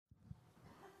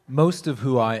Most of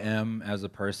who I am as a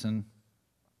person,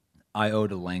 I owe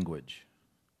to language.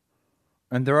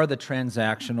 And there are the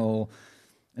transactional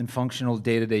and functional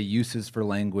day-to-day uses for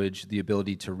language, the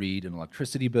ability to read an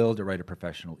electricity bill, to write a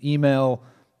professional email,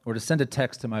 or to send a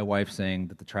text to my wife saying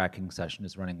that the tracking session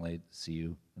is running late, see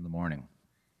you in the morning.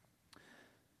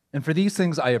 And for these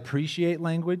things, I appreciate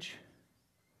language,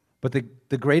 but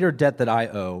the greater debt that I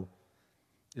owe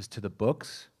is to the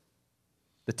books,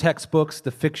 the textbooks,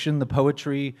 the fiction, the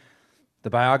poetry, the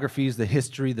biographies, the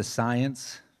history, the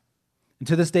science. And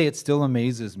to this day, it still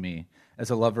amazes me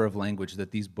as a lover of language that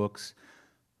these books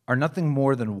are nothing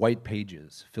more than white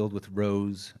pages filled with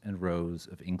rows and rows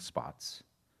of ink spots.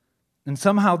 And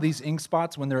somehow these ink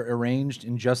spots, when they're arranged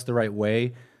in just the right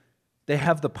way, they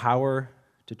have the power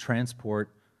to transport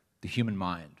the human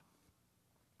mind.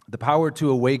 The power to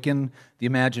awaken the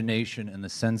imagination and the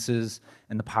senses,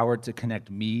 and the power to connect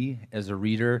me as a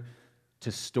reader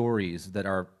to stories that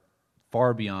are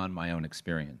far beyond my own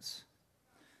experience.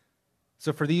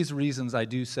 So for these reasons, I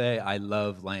do say I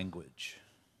love language.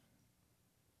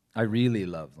 I really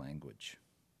love language.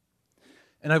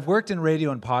 And I've worked in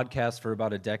radio and podcasts for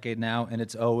about a decade now, and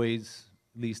it's always,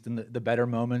 at least in the better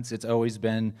moments, it's always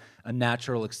been a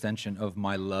natural extension of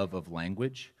my love of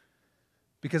language.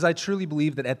 Because I truly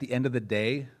believe that at the end of the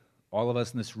day, all of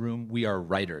us in this room, we are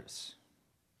writers.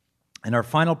 And our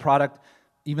final product,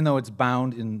 even though it's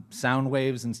bound in sound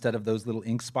waves instead of those little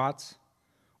ink spots,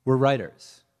 we're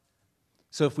writers.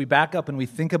 So if we back up and we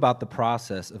think about the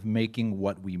process of making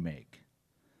what we make,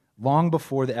 long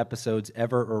before the episodes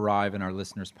ever arrive in our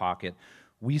listener's pocket,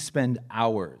 we spend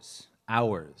hours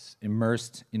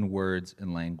immersed in words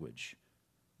and language.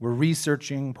 We're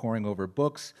researching, poring over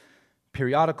books,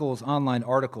 periodicals, online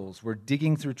articles. We're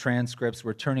digging through transcripts.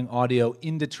 We're turning audio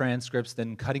into transcripts,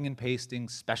 then cutting and pasting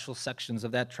special sections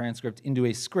of that transcript into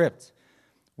a script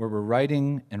where we're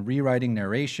writing and rewriting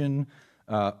narration,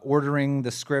 ordering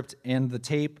the script and the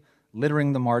tape,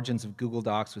 littering the margins of Google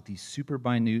Docs with these super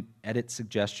minute edit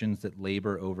suggestions that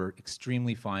labor over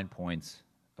extremely fine points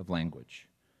of language.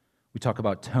 We talk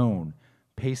about tone,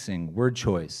 pacing, word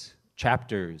choice,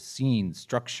 chapters, scenes,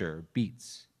 structure,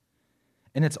 beats.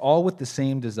 And it's all with the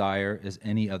same desire as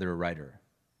any other writer.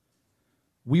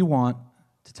 We want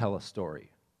to tell a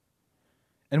story.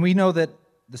 And we know that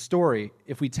the story,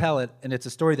 if we tell it, and it's a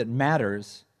story that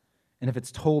matters, and if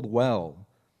it's told well,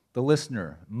 the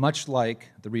listener, much like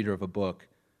the reader of a book,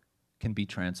 can be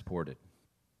transported.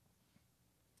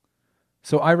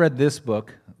 So I read this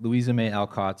book, Louisa May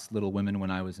Alcott's Little Women,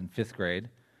 when I was in 5th grade,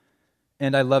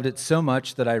 and I loved it so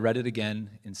much that I read it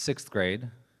again in 6th grade,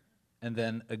 and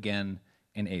then again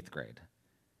in 8th grade.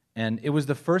 And it was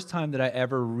the first time that I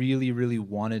ever really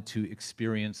wanted to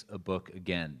experience a book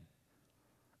again.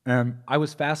 I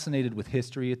was fascinated with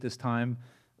history at this time.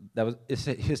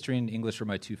 History and English were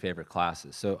my two favorite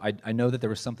classes. So I know that there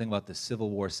was something about the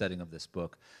Civil War setting of this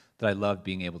book that I loved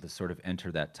being able to sort of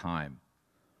enter that time.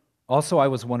 Also, I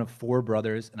was one of 4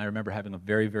 brothers, and I remember having a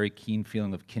very keen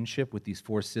feeling of kinship with these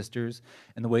 4 sisters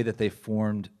and the way that they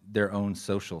formed their own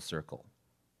social circle.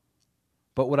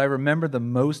 But what I remember the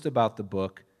most about the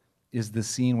book is the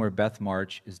scene where Beth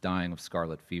March is dying of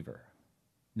scarlet fever.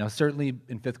 Now, certainly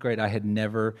in 5th grade, I had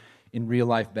never in real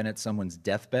life been at someone's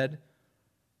deathbed,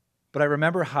 but I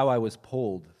remember how I was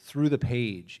pulled through the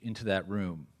page into that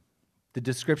room. The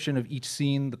description of each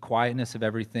scene, the quietness of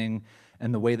everything,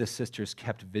 and the way the sisters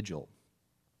kept vigil.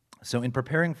 So in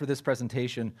preparing for this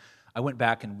presentation, I went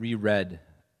back and reread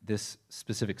this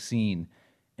specific scene,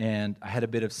 and I had a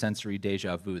bit of sensory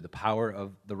déjà vu. The power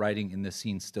of the writing in this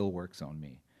scene still works on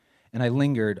me. And I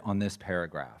lingered on this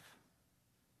paragraph.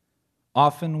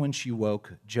 Often when she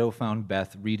woke, Jo found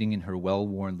Beth reading in her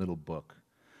well-worn little book,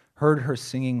 heard her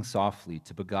singing softly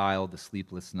to beguile the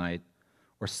sleepless night,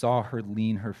 or saw her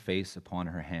lean her face upon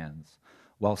her hands,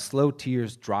 while slow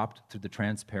tears dropped through the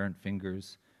transparent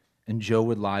fingers, and Jo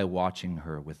would lie watching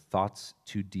her with thoughts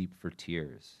too deep for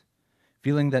tears,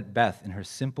 feeling that Beth, in her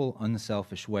simple,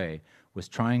 unselfish way, was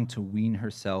trying to wean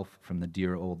herself from the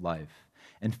dear old life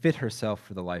and fit herself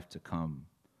for the life to come,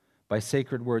 by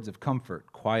sacred words of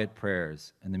comfort, quiet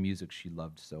prayers, and the music she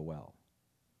loved so well.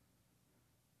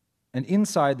 And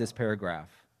inside this paragraph,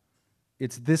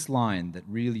 it's this line that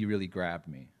really grabbed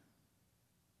me.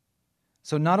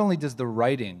 So not only does the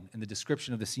writing and the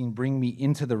description of the scene bring me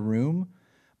into the room,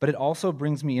 but it also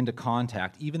brings me into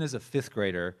contact, even as a 5th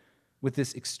grader, with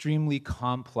this extremely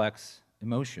complex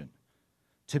emotion.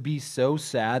 To be so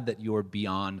sad that you're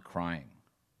beyond crying.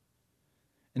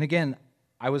 And again,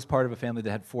 I was part of a family that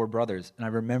had 4 brothers, and I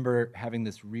remember having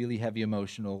this really heavy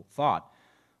emotional thought.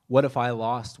 What if I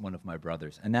lost one of my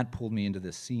brothers? And that pulled me into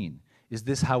this scene. Is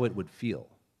this how it would feel?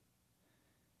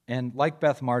 And like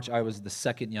Beth March, I was the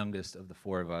second youngest of the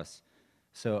four of us.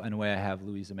 So in a way, I have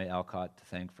Louisa May Alcott to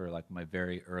thank for like my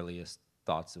very earliest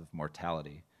thoughts of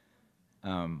mortality.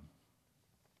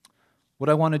 What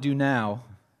I want to do now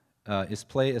is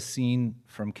play a scene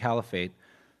from Caliphate,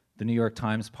 the New York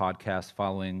Times podcast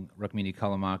following Rukmini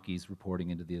Callimachi's reporting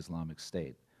into the Islamic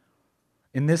State.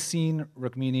 In this scene,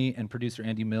 Rukmini and producer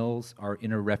Andy Mills are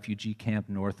in a refugee camp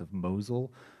north of Mosul,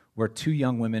 where two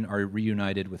young women are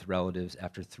reunited with relatives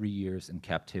after 3 years in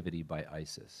captivity by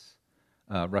ISIS.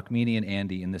 Rukmini and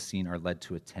Andy in this scene are led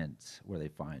to a tent where they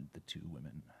find the two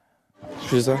women.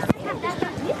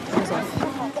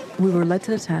 We were led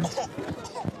to the tent,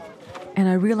 and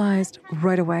I realized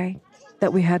right away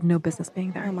that we had no business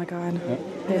being there. Oh my God,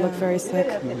 they look very sick.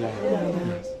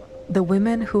 The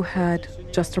women who had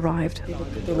just arrived,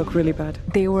 They look really bad.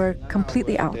 they were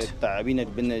completely out.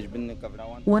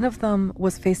 One of them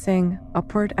was facing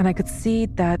upward, and I could see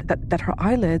that her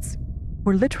eyelids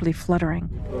were literally fluttering.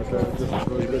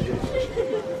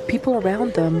 People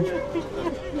around them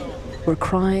were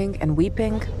crying and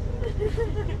weeping,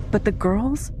 but the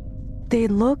girls, they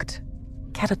looked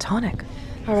catatonic.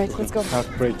 All right, let's go.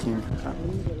 Heartbreaking.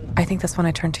 I think that's when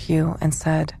I turned to you and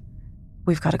said,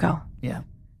 we've got to go. Yeah.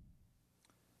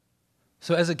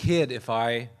 So as a kid, if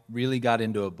I really got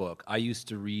into a book, I used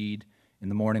to read in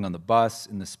the morning on the bus,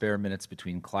 in the spare minutes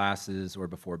between classes or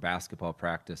before basketball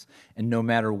practice. And no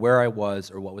matter where I was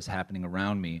or what was happening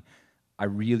around me, I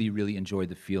really, really enjoyed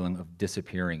the feeling of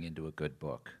disappearing into a good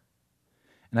book.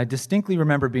 And I distinctly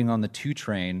remember being on the 2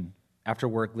 train after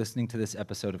work listening to this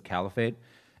episode of Caliphate.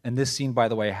 And this scene, by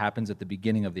the way, happens at the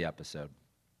beginning of the episode.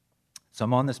 So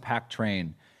I'm on this packed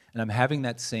train, and I'm having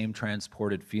that same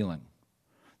transported feeling.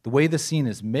 The way the scene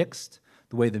is mixed,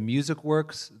 the way the music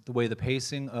works, the way the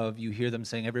pacing of you hear them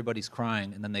saying everybody's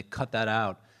crying, and then they cut that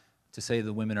out to say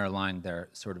the women are lying there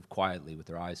sort of quietly with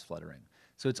their eyes fluttering.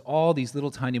 So it's all these little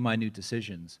tiny minute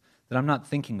decisions that I'm not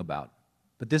thinking about.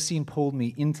 But this scene pulled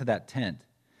me into that tent.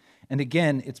 And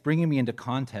again, it's bringing me into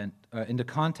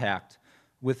contact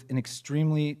with an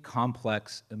extremely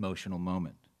complex emotional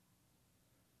moment.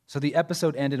 So the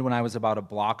episode ended when I was about a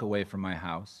block away from my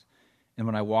house. And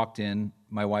when I walked in,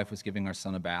 my wife was giving our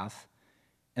son a bath.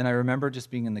 And I remember just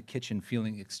being in the kitchen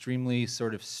feeling extremely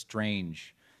sort of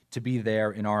strange to be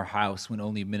there in our house when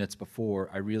only minutes before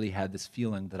I really had this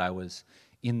feeling that I was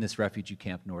in this refugee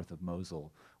camp north of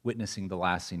Mosul, witnessing the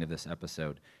last scene of this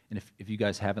episode. And if you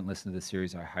guys haven't listened to this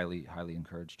series, I highly, highly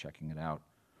encourage checking it out.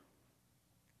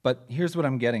 But here's what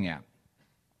I'm getting at,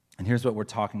 and here's what we're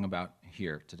talking about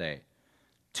here today.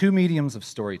 2 mediums of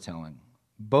storytelling,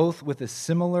 both with a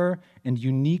similar and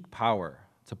unique power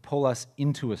to pull us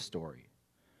into a story.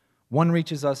 One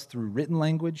reaches us through written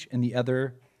language, and the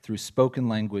other through spoken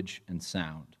language and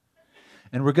sound.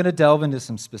 And we're going to delve into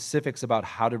some specifics about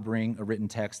how to bring a written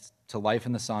text to life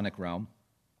in the sonic realm.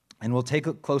 And we'll take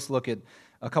a close look at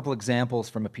a couple examples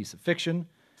from a piece of fiction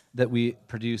that we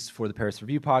produced for the Paris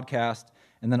Review podcast,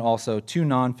 and then also 2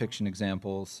 nonfiction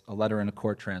examples, a letter and a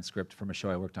court transcript from a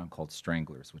show I worked on called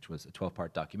Stranglers, which was a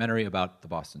 12-part documentary about the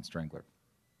Boston Strangler.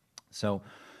 So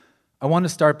I want to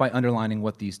start by underlining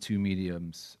what these 2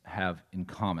 mediums have in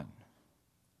common.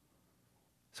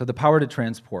 So the power to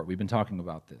transport, we've been talking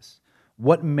about this.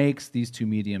 What makes these 2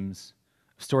 mediums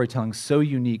of storytelling so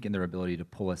unique in their ability to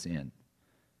pull us in?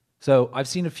 So I've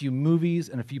seen a few movies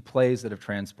and a few plays that have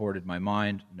transported my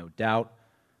mind, no doubt.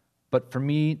 But for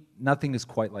me, nothing is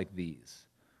quite like these.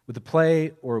 With a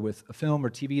play or with a film or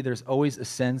TV, there's always a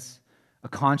sense, a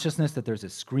consciousness that there's a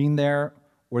screen there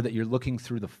or that you're looking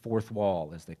through the 4th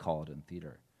wall, as they call it in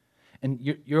theater. And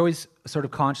you're always sort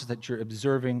of conscious that you're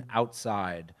observing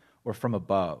outside or from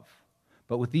above.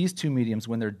 But with these 2 mediums,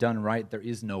 when they're done right, there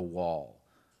is no wall.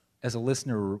 As a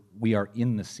listener, we are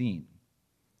in the scene.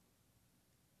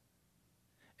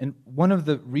 And one of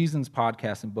the reasons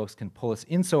podcasts and books can pull us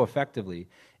in so effectively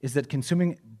is that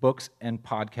consuming books and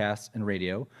podcasts and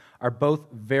radio are both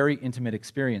very intimate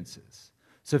experiences.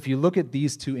 So if you look at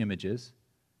these 2 images,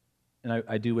 and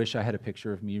I do wish I had a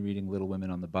picture of me reading Little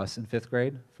Women on the bus in 5th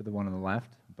grade for the one on the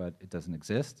left, but it doesn't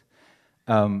exist.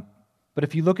 But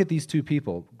if you look at these 2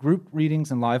 people, group readings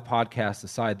and live podcasts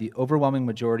aside, the overwhelming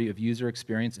majority of user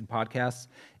experience in podcasts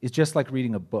is just like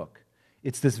reading a book.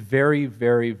 It's this very,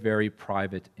 very, very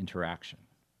private interaction.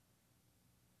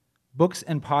 Books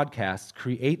and podcasts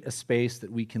create a space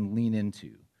that we can lean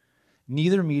into.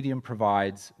 Neither medium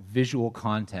provides visual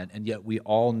content, and yet we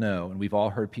all know, and we've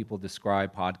all heard people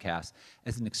describe podcasts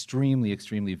as an extremely,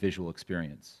 extremely visual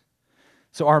experience.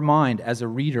 So our mind, as a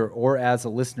reader or as a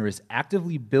listener, is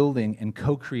actively building and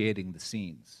co-creating the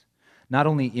scenes. Not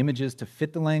only images to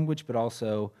fit the language, but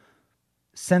also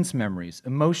sense memories,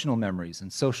 emotional memories,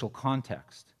 and social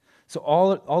context. So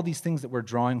all these things that we're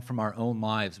drawing from our own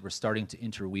lives, we're starting to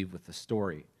interweave with the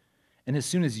story. And as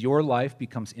soon as your life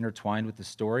becomes intertwined with the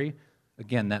story,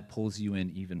 again, that pulls you in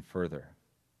even further.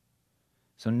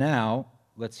 So now,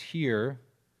 let's hear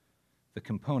the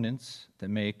components that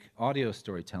make audio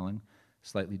storytelling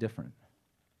slightly different.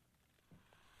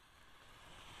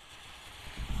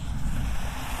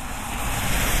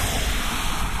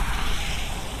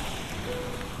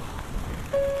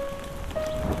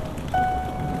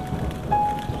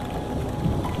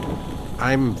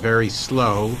 I'm very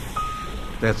slow.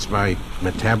 That's my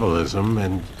metabolism,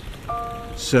 and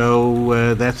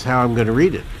so that's how I'm going to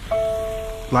read it.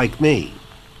 Like me.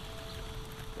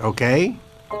 Okay?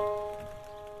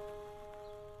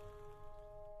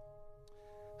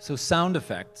 So sound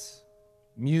effects,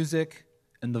 music,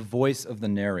 and the voice of the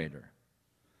narrator.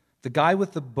 The guy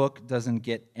with the book doesn't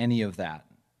get any of that.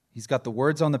 He's got the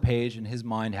words on the page, and his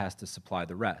mind has to supply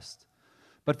the rest.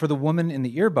 But for the woman in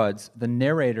the earbuds, the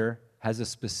narrator has a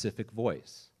specific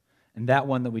voice. And that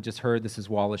one that we just heard, this is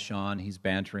Wallace Shawn. He's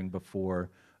bantering before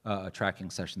a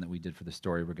tracking session that we did for the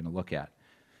story we're going to look at.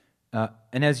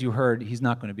 And as you heard, he's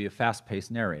not going to be a fast-paced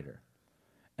narrator.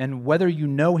 And whether you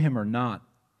know him or not,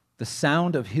 the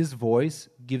sound of his voice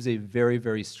gives a very,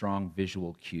 very strong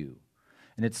visual cue.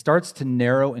 And it starts to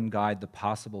narrow and guide the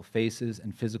possible faces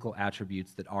and physical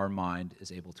attributes that our mind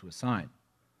is able to assign.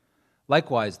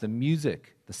 Likewise, the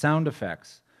music, the sound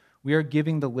effects, we are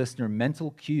giving the listener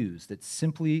mental cues that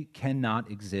simply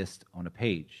cannot exist on a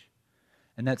page.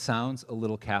 And that sounds a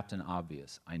little Captain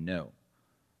Obvious, I know.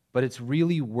 But it's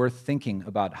really worth thinking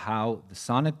about how the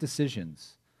sonic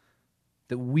decisions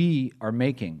that we are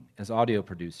making as audio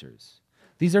producers,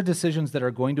 these are decisions that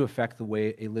are going to affect the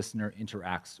way a listener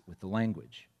interacts with the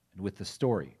language and with the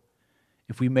story.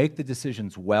 If we make the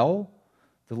decisions well,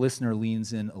 the listener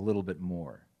leans in a little bit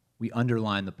more. We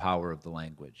underline the power of the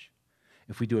language.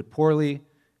 If we do it poorly,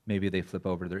 maybe they flip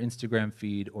over to their Instagram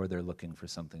feed or they're looking for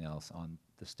something else on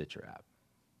the Stitcher app.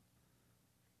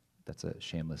 That's a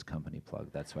shameless company plug.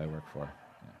 That's who I work for.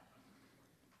 Yeah.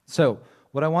 So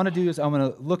what I want to do is I'm going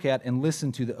to look at and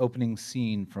listen to the opening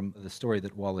scene from the story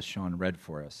that Wallace Shawn read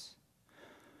for us.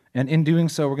 And in doing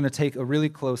so, we're going to take a really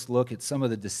close look at some of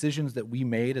the decisions that we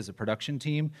made as a production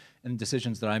team and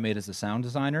decisions that I made as a sound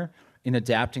designer in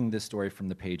adapting this story from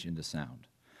the page into sound.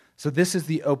 So this is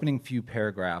the opening few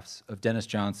paragraphs of Dennis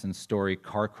Johnson's story,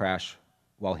 Car Crash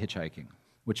While Hitchhiking,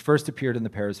 which first appeared in the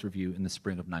Paris Review in the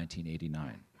spring of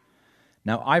 1989.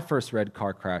 Now, I first read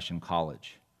Car Crash in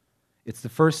college. It's the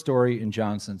first story in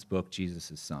Johnson's book,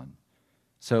 Jesus' Son.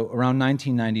 So around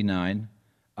 1999,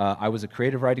 I was a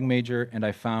creative writing major, and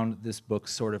I found this book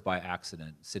sort of by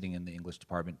accident, sitting in the English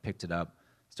department, picked it up,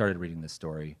 started reading this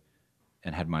story,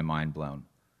 and had my mind blown.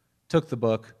 Took the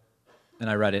book, and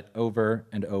I read it over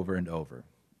and over and over.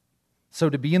 So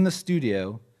to be in the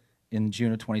studio in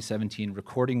June of 2017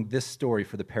 recording this story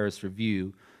for the Paris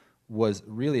Review was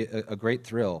really a great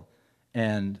thrill.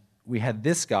 And we had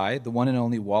this guy, the one and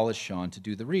only Wallace Shawn, to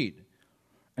do the read.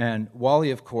 And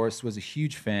Wally, of course, was a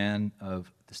huge fan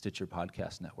of the Stitcher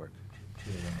Podcast Network.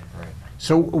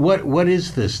 So what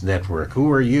is this network?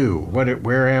 Who are you?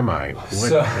 Where am I?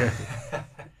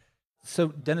 So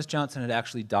Dennis Johnson had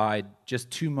actually died just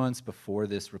 2 months before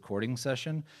this recording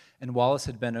session, and Wallace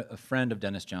had been a friend of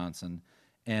Dennis Johnson,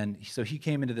 and so he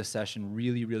came into this session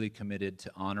really, really committed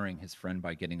to honoring his friend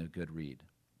by getting a good read.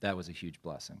 That was a huge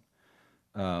blessing.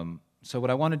 So what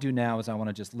I want to do now is I want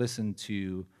to just listen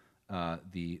to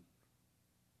the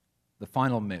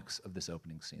final mix of this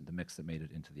opening scene, the mix that made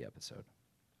it into the episode.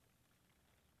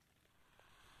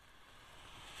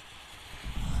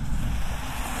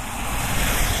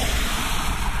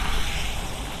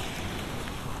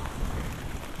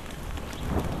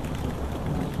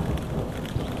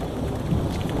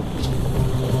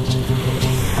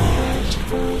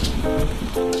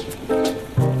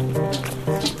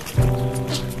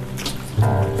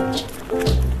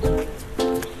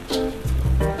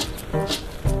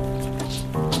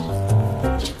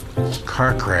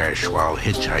 Car Crash While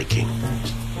Hitchhiking,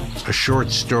 a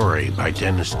short story by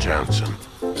Dennis Johnson.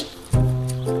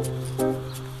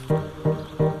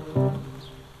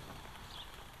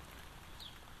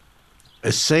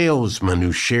 A salesman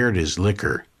who shared his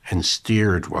liquor and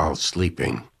steered while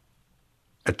sleeping.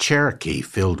 A Cherokee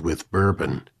filled with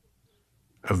bourbon.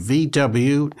 A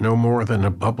VW no more than a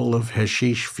bubble of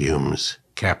hashish fumes,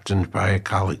 captained by a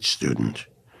college student.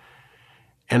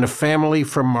 And a family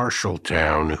from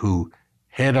Marshalltown who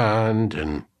head-oned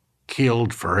and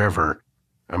killed forever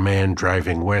a man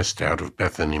driving west out of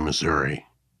Bethany, Missouri.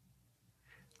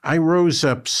 I rose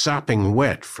up sopping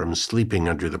wet from sleeping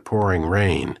under the pouring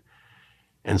rain,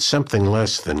 and something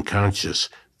less than conscious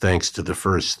thanks to the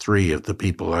first three of the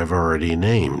people I've already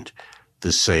named,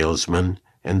 the salesman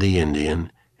and the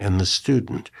Indian and the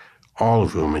student, all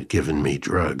of whom had given me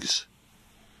drugs.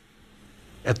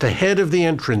 At the head of the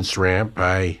entrance ramp,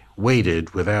 I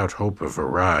waited without hope of a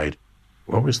ride.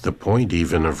 What was the point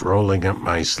even of rolling up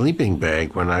my sleeping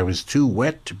bag when I was too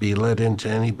wet to be let into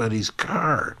anybody's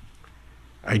car?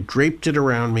 I draped it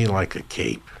around me like a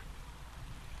cape.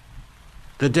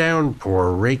 The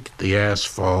downpour raked the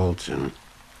asphalt and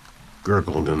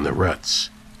gurgled in the ruts.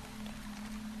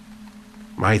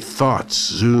 My thoughts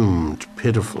zoomed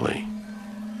pitifully.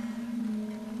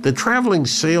 The traveling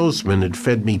salesman had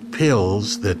fed me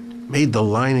pills that made the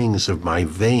linings of my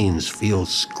veins feel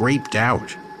scraped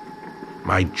out.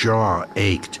 My jaw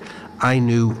ached. I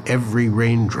knew every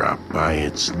raindrop by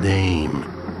its name.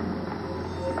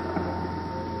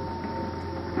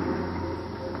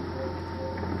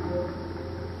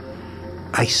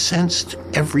 I sensed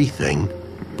everything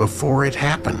before it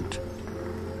happened.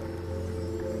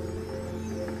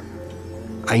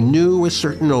 I knew a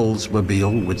certain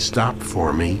Oldsmobile would stop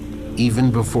for me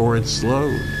even before it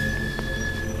slowed.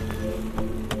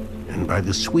 And by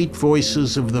the sweet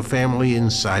voices of the family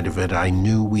inside of it, I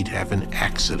knew we'd have an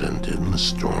accident in the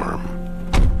storm.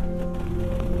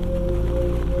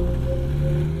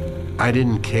 I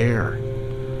didn't care.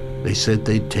 They said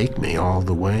they'd take me all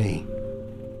the way.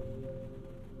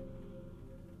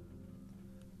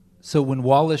 So when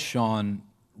Wallace Shawn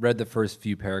read the first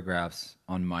few paragraphs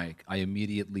on mic, I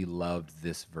immediately loved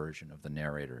this version of the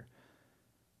narrator.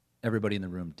 Everybody in the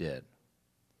room did.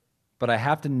 But I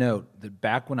have to note that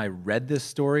back when I read this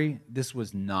story, this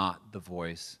was not the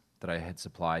voice that I had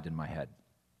supplied in my head.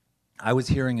 I was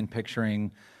hearing and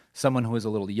picturing someone who was a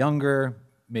little younger,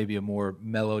 maybe a more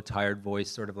mellow, tired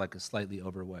voice, sort of like a slightly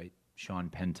overweight Sean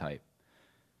Penn type.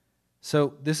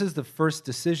 So this is the first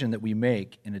decision that we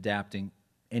make in adapting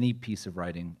any piece of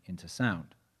writing into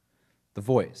sound. The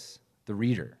voice, the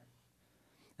reader.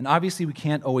 And obviously we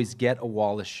can't always get a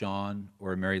Wallace Shawn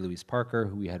or a Mary Louise Parker,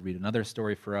 who we had read another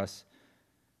story for us.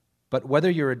 But whether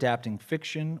you're adapting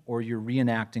fiction or you're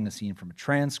reenacting a scene from a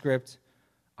transcript,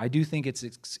 I do think it's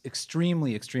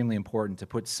extremely, extremely important to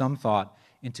put some thought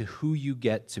into who you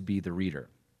get to be the reader.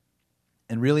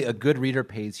 And really, a good reader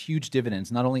pays huge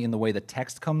dividends, not only in the way the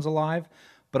text comes alive,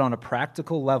 but on a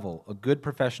practical level, a good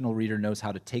professional reader knows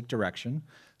how to take direction.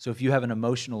 So if you have an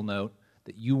emotional note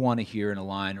that you want to hear in a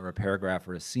line or a paragraph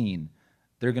or a scene,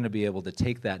 they're going to be able to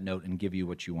take that note and give you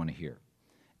what you want to hear.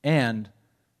 And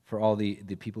for all the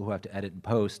people who have to edit and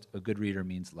post, a good reader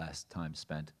means less time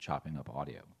spent chopping up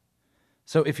audio.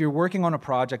 So if you're working on a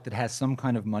project that has some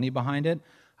kind of money behind it,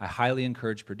 I highly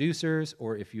encourage producers,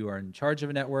 or if you are in charge of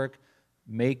a network,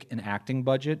 make an acting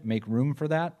budget, make room for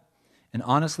that. And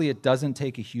honestly, it doesn't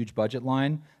take a huge budget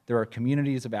line. There are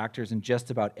communities of actors in just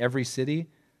about every city,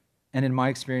 and in my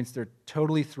experience, they're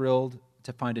totally thrilled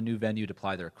to find a new venue to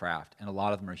ply their craft, and a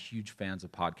lot of them are huge fans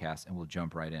of podcasts and will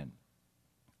jump right in.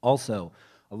 Also,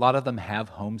 a lot of them have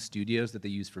home studios that they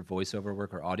use for voiceover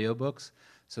work or audiobooks,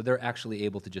 so they're actually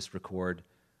able to just record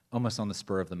almost on the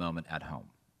spur of the moment at home.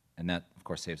 And that, of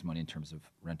course, saves money in terms of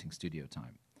renting studio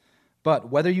time. But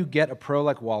whether you get a pro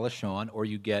like Wallace Shawn or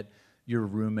you get your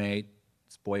roommate's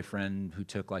boyfriend who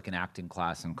took like an acting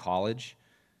class in college,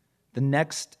 the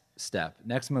next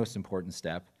most important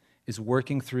step, is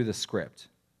working through the script.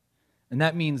 And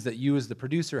that means that you as the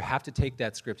producer have to take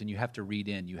that script and you have to read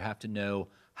in. You have to know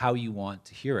how you want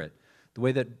to hear it. The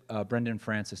way that Brendan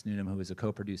Francis Newnham, who is a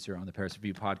co-producer on the Paris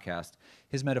Review podcast,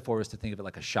 his metaphor is to think of it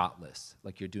like a shot list,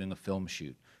 like you're doing a film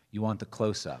shoot. You want the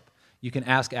close-up. You can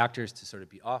ask actors to sort of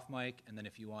be off mic, and then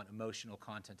if you want emotional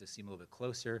content to seem a little bit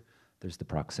closer, there's the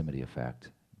proximity effect,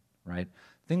 right?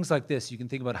 Things like this, you can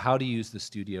think about how to use the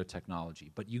studio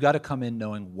technology, but you got to come in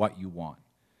knowing what you want.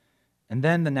 And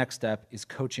then the next step is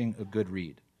coaching a good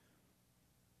read.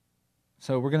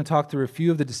 So we're going to talk through a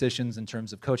few of the decisions in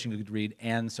terms of coaching a good read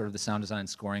and sort of the sound design and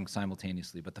scoring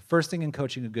simultaneously. But the first thing in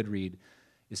coaching a good read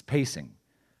is pacing.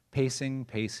 Pacing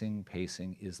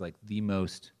is like the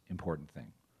most important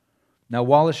thing. Now,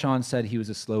 Wallace Shawn said he was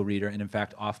a slow reader, and in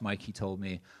fact, off mic, he told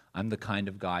me, I'm the kind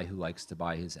of guy who likes to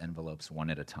buy his envelopes one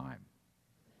at a time.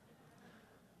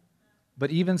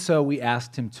 But even so, we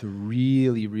asked him to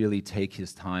really, really take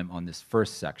his time on this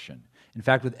first section. In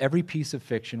fact, with every piece of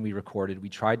fiction we recorded, we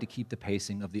tried to keep the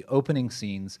pacing of the opening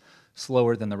scenes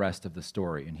slower than the rest of the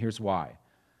story, and here's why.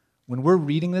 When we're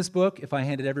reading this book, if I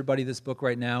handed everybody this book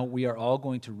right now, we are all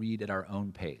going to read at our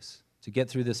own pace. To get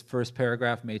through this first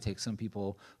paragraph may take some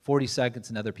people 40 seconds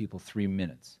and other people 3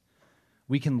 minutes.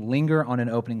 We can linger on an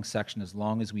opening section as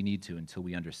long as we need to until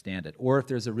we understand it. Or if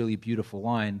there's a really beautiful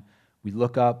line, we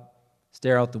look up,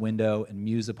 stare out the window, and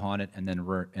muse upon it, and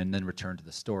then return to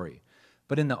the story.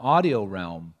 But in the audio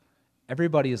realm,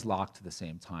 everybody is locked to the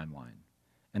same timeline.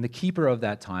 And the keeper of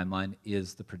that timeline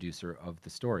is the producer of the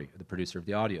story, the producer of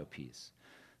the audio piece.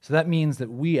 So that means that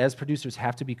we as producers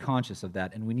have to be conscious of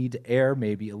that, and we need to err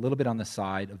maybe a little bit on the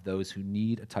side of those who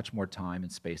need a touch more time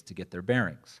and space to get their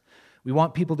bearings. We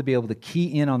want people to be able to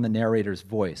key in on the narrator's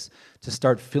voice, to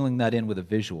start filling that in with a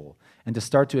visual, and to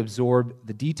start to absorb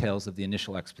the details of the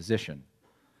initial exposition.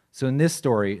 So in this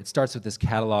story, it starts with this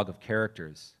catalog of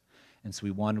characters, and so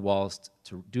we wanted Wallace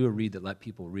to do a read that let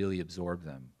people really absorb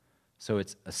them. So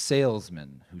it's a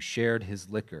salesman who shared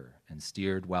his liquor and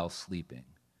steered while sleeping.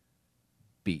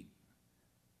 Beat.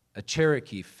 A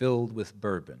Cherokee filled with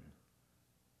bourbon.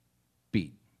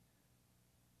 Beat.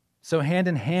 So hand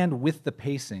in hand with the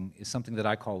pacing is something that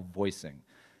I call voicing,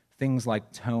 things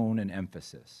like tone and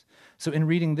emphasis. So in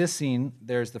reading this scene,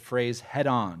 there's the phrase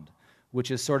head-on,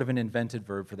 which is sort of an invented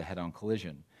verb for the head-on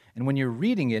collision. And when you're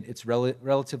reading it, it's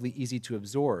relatively easy to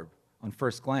absorb on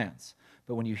first glance.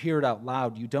 But when you hear it out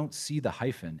loud, you don't see the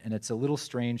hyphen, and it's a little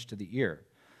strange to the ear.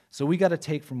 So we got a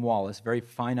take from Wallace, very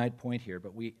finite point here,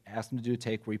 but we asked him to do a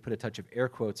take where he put a touch of air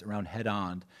quotes around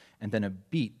head-on and then a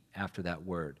beat after that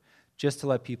word, just to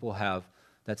let people have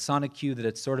that sonic cue that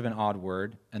it's sort of an odd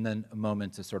word, and then a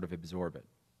moment to sort of absorb it.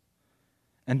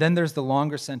 And then there's the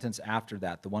longer sentence after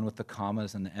that, the one with the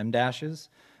commas and the em dashes.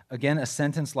 Again, a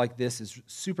sentence like this is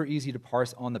super easy to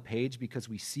parse on the page because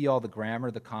we see all the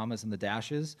grammar, the commas, and the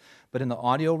dashes. But in the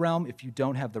audio realm, if you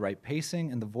don't have the right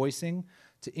pacing and the voicing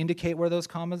to indicate where those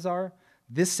commas are,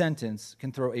 this sentence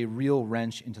can throw a real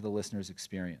wrench into the listener's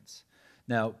experience.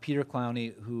 Now, Peter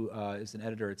Clowney, who is an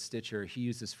editor at Stitcher, he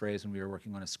used this phrase when we were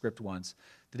working on a script once,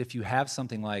 that if you have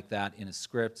something like that in a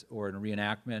script or in a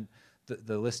reenactment,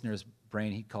 the listener's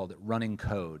brain, he called it running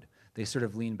code. They sort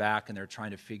of lean back and they're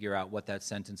trying to figure out what that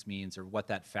sentence means or what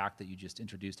that fact that you just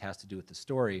introduced has to do with the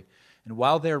story. And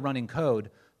while they're running code,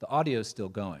 the audio is still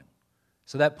going.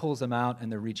 So that pulls them out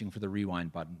and they're reaching for the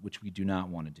rewind button, which we do not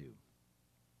want to do.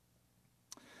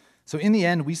 So in the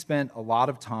end, we spent a lot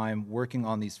of time working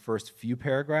on these first few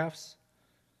paragraphs.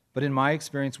 But in my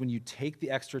experience, when you take the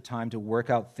extra time to work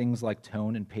out things like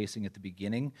tone and pacing at the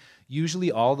beginning,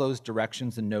 usually all those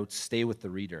directions and notes stay with the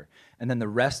reader, and then the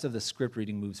rest of the script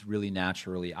reading moves really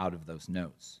naturally out of those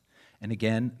notes. And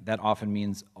again, that often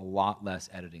means a lot less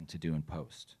editing to do in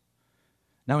post.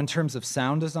 Now, in terms of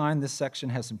sound design, this section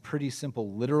has some pretty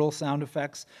simple literal sound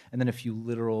effects and then a few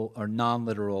literal or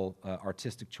non-literal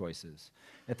artistic choices.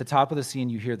 At the top of the scene,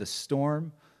 you hear the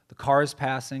storm, the car is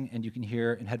passing, and you can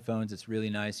hear in headphones, it's really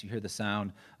nice, you hear the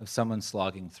sound of someone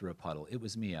slogging through a puddle. It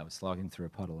was me, I was slogging through a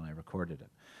puddle and I recorded it.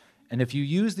 And if you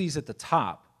use these at the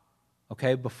top,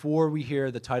 okay, before we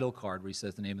hear the title card where he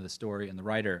says the name of the story and the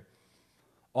writer,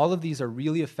 all of these are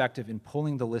really effective in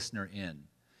pulling the listener in.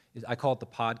 I call it the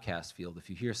podcast field. If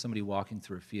you hear somebody walking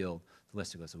through a field, the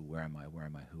listener goes, oh, where am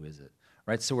I, who is it?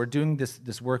 Right, so we're doing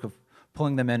this work of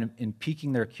pulling them in and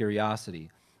piquing their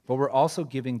curiosity. But we're also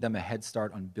giving them a head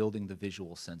start on building the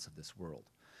visual sense of this world.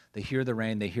 They hear the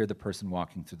rain, they hear the person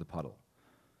walking through the puddle.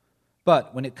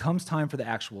 But when it comes time for the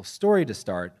actual story to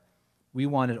start, we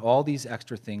wanted all these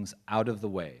extra things out of the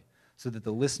way so that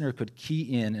the listener could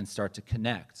key in and start to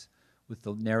connect with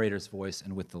the narrator's voice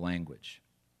and with the language.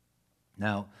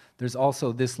 Now, there's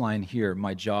also this line here,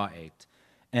 my jaw ached.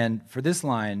 And for this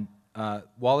line,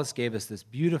 Wallace gave us this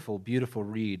beautiful, beautiful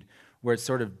read where it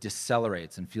sort of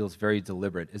decelerates and feels very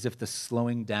deliberate, as if the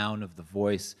slowing down of the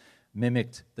voice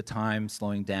mimicked the time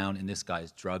slowing down in this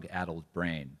guy's drug-addled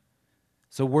brain.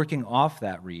 So working off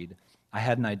that read, I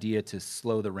had an idea to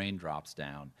slow the raindrops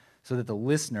down so that the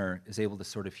listener is able to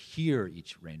sort of hear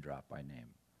each raindrop by name.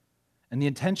 And the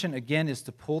intention, again, is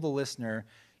to pull the listener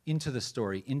into the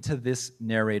story, into this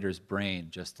narrator's brain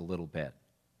just a little bit.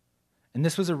 And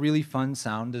this was a really fun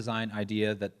sound design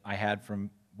idea that I had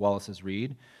from Wallace's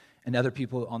read, and other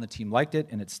people on the team liked it,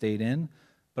 and it stayed in.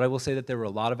 But I will say that there were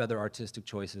a lot of other artistic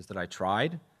choices that I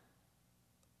tried,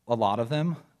 a lot of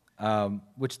them,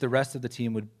 which the rest of the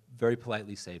team would very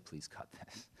politely say, please cut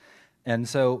this. And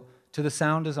so to the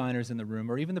sound designers in the room,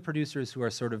 or even the producers who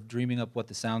are sort of dreaming up what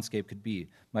the soundscape could be,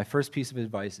 my first piece of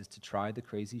advice is to try the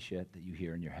crazy shit that you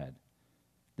hear in your head.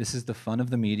 This is the fun of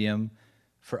the medium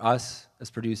for us as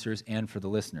producers and for the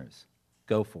listeners.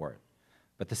 Go for it.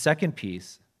 But the second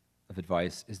piece of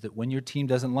advice is that when your team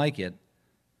doesn't like it,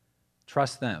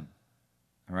 trust them,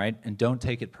 all right? And don't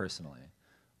take it personally,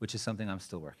 which is something I'm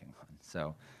still working on.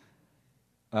 So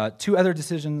Two other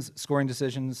decisions, scoring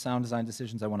decisions, sound design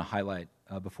decisions I want to highlight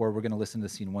before we're going to listen to the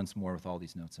scene once more with all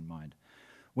these notes in mind.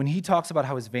 When he talks about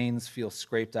how his veins feel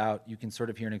scraped out, you can sort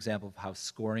of hear an example of how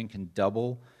scoring can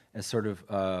double as sort of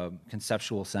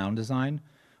conceptual sound design.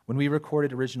 When we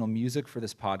recorded original music for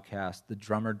this podcast, the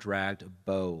drummer dragged a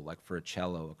bow, like for a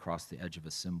cello, across the edge of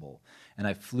a cymbal. And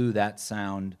I flew that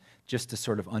sound just to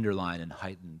sort of underline and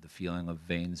heighten the feeling of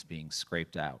veins being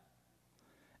scraped out.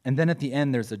 And then at the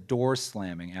end, there's a door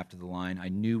slamming after the line, "I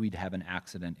knew we'd have an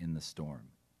accident in the storm."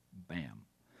 Bam.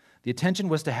 The intention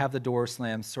was to have the door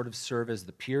slam sort of serve as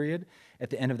the period. At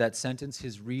the end of that sentence,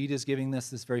 his reed is giving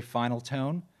this very final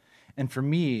tone. And for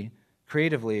me,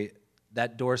 creatively,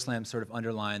 that door slam sort of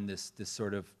underlined this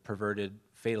sort of perverted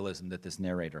fatalism that this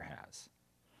narrator has.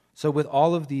 So with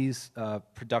all of these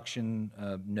production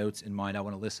notes in mind, I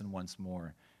want to listen once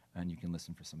more, and you can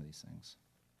listen for some of these things.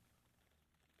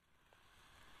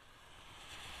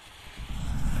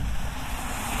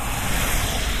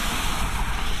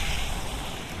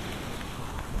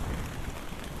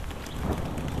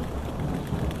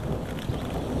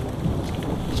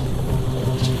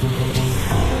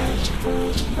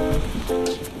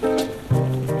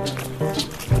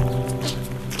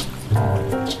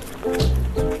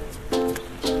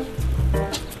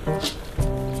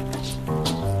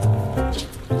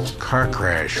 Car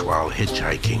Crash While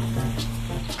Hitchhiking,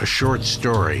 a short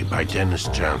story by Dennis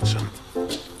Johnson.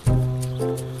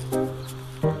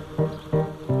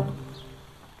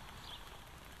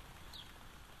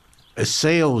 A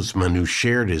salesman who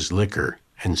shared his liquor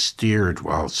and steered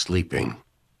while sleeping.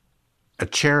 A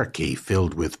Cherokee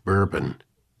filled with bourbon.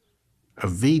 A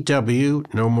VW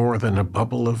no more than a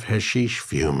bubble of hashish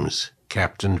fumes,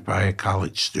 captained by a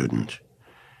college student.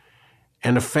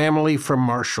 And a family from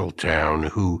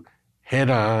Marshalltown who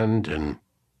head-oned and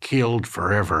killed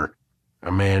forever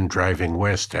a man driving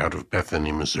west out of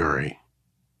Bethany, Missouri.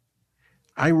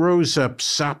 I rose up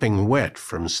sopping wet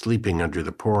from sleeping under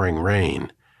the pouring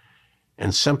rain,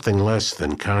 and something less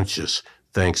than conscious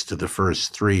thanks to the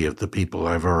first three of the people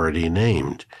I've already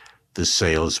named, the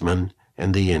salesman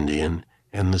and the Indian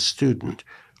and the student,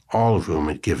 all of whom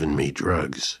had given me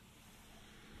drugs.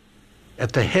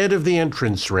 At the head of the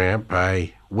entrance ramp,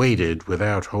 I waited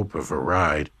without hope of a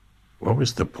ride. What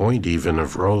was the point even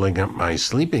of rolling up my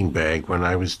sleeping bag when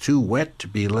I was too wet to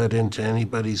be let into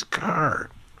anybody's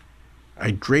car? I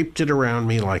draped it around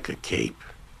me like a cape.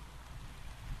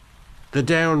 The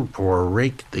downpour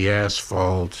raked the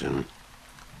asphalt and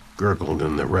gurgled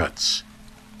in the ruts.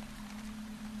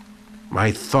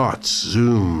 My thoughts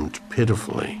zoomed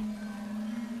pitifully.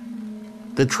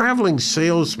 The traveling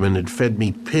salesman had fed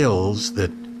me pills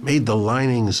that made the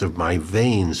linings of my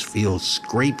veins feel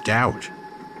scraped out.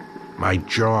 My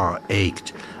jaw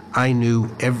ached. I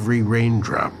knew every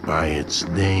raindrop by its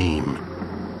name.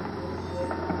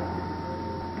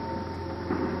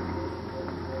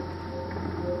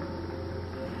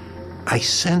 I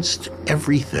sensed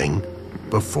everything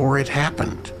before it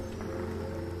happened.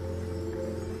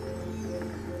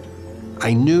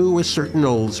 I knew a certain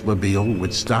Oldsmobile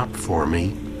would stop for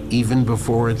me even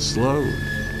before it slowed.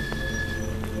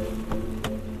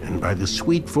 And by the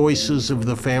sweet voices of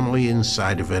the family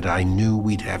inside of it, I knew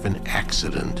we'd have an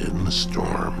accident in the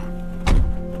storm.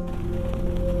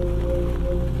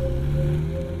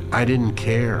 I didn't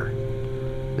care.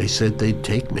 They said they'd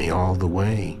take me all the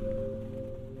way.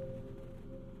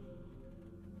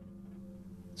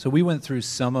 So we went through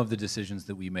some of the decisions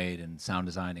that we made in sound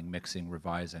designing, mixing,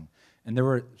 revising, and there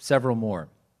were several more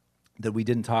that we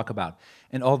didn't talk about.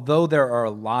 And although there are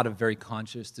a lot of very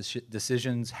conscious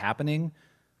decisions happening,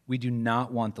 we do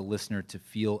not want the listener to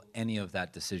feel any of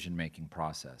that decision-making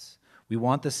process. We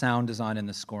want the sound design and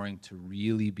the scoring to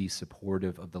really be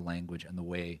supportive of the language and the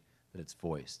way that it's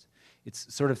voiced.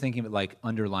 It's sort of thinking of it like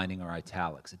underlining or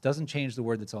italics. It doesn't change the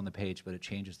word that's on the page, but it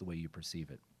changes the way you perceive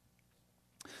it.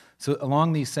 So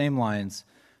along these same lines,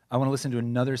 I want to listen to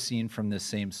another scene from this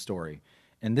same story.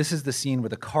 And this is the scene where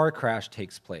the car crash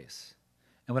takes place.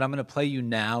 And what I'm going to play you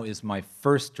now is my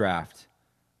first draft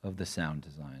of the sound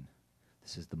design.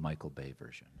 This is the Michael Bay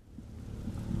version.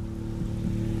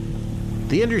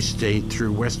 The interstate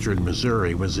through western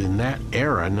Missouri was in that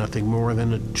era nothing more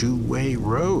than a two-way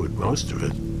road, most of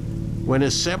it. When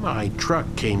a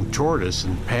semi-truck came toward us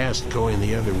and passed going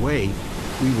the other way,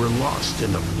 we were lost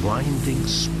in a blinding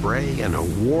spray and a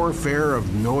warfare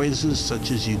of noises such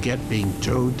as you get being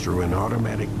towed through an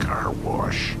automatic car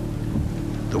wash.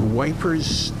 The wipers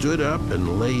stood up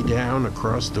and lay down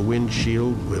across the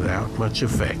windshield without much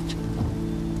effect.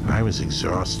 I was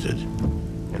exhausted,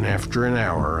 and after an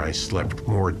hour I slept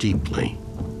more deeply.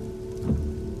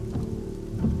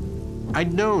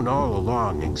 I'd known all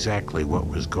along exactly what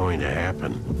was going to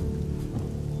happen.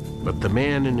 But the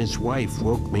man and his wife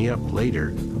woke me up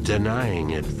later,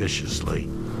 denying it viciously.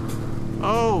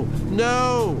 Oh,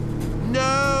 no!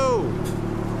 No!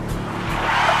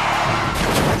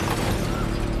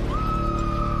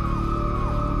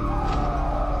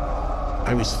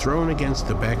 I was thrown against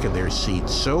the back of their seat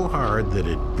so hard that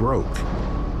it broke.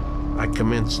 I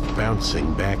commenced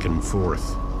bouncing back and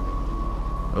forth.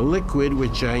 A liquid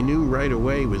which I knew right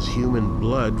away was human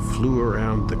blood flew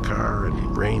around the car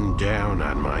and rained down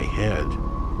on my head.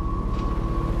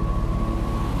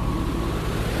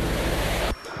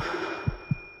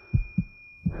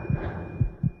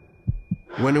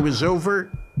 When it was over,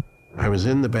 I was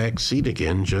in the back seat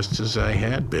again just as I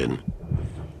had been.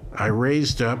 I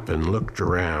raised up and looked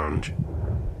around.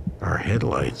 Our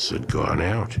headlights had gone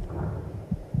out.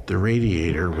 The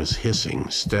radiator was hissing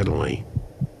steadily.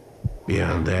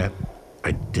 Beyond that,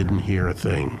 I didn't hear a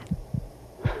thing.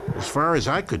 As far as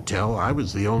I could tell, I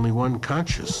was the only one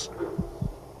conscious.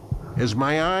 As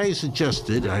my eyes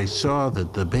adjusted, I saw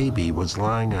that the baby was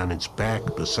lying on its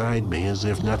back beside me as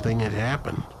if nothing had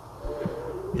happened.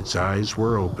 Its eyes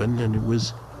were open, and it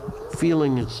was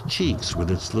feeling its cheeks with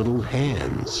its little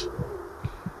hands.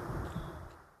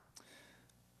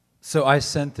 So I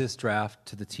sent this draft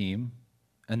to the team,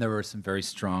 and there were some very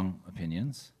strong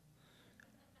opinions.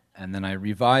 And then I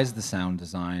revised the sound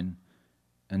design,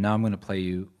 and now I'm going to play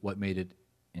you what made it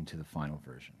into the final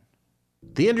version.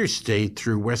 The interstate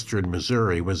through western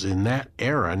Missouri was in that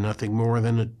era nothing more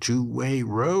than a two-way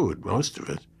road, most of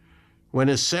it. When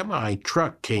a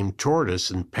semi-truck came toward us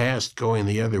and passed going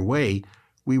the other way,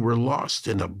 we were lost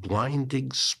in a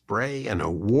blinding spray and a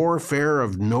warfare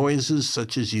of noises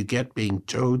such as you get being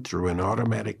towed through an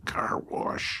automatic car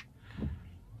wash.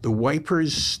 The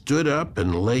wipers stood up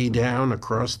and lay down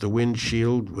across the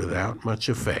windshield without much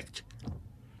effect.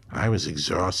 I was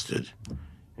exhausted,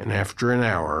 and after an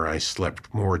hour I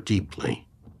slept more deeply.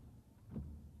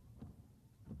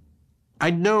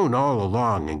 I'd known all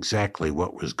along exactly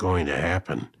what was going to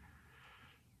happen.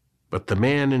 But the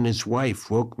man and his wife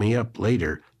woke me up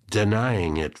later,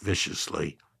 denying it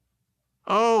viciously.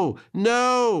 Oh,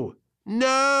 no!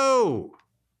 No!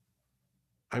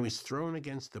 I was thrown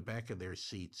against the back of their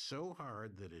seat so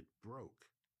hard that it broke.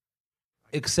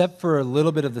 Except for a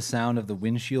little bit of the sound of the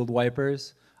windshield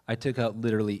wipers, I took out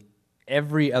literally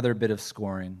every other bit of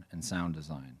scoring and sound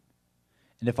design.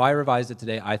 And if I revised it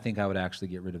today, I think I would actually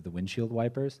get rid of the windshield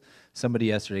wipers. Somebody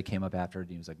yesterday came up after it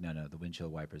and he was like, no, the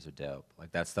windshield wipers are dope.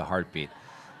 Like, that's the heartbeat.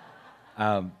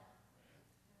 But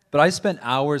I spent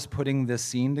hours putting this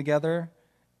scene together,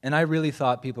 and I really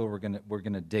thought people were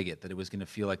gonna dig it, that it was gonna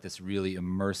feel like this really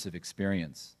immersive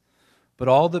experience. But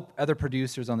all the other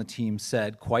producers on the team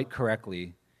said, quite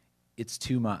correctly, it's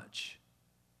too much.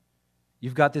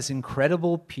 You've got this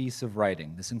incredible piece of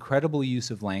writing, this incredible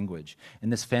use of language,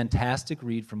 and this fantastic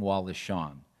read from Wallace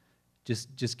Shawn.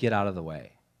 Just get out of the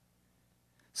way.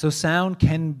 So sound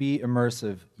can be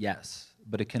immersive, yes,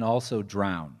 but it can also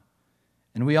drown.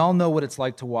 And we all know what it's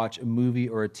like to watch a movie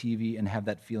or a TV and have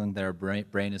that feeling that our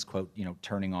brain is, quote,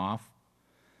 turning off.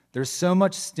 There's so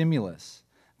much stimulus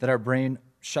that our brain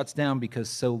shuts down because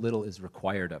so little is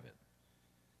required of it.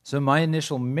 So my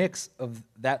initial mix of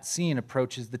that scene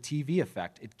approaches the TV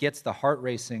effect. It gets the heart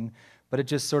racing, but it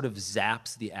just sort of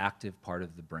zaps the active part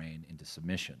of the brain into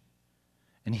submission.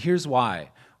 And here's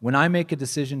why. When I make a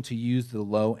decision to use the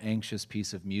low, anxious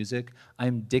piece of music,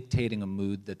 I'm dictating a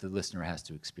mood that the listener has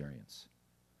to experience.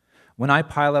 When I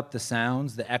pile up the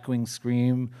sounds, the echoing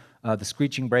scream, the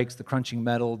screeching brakes, the crunching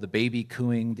metal, the baby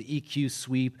cooing, the EQ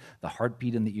sweep, the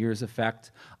heartbeat in the ears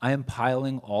effect, I am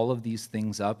piling all of these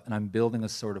things up, and I'm building a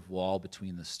sort of wall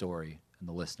between the story and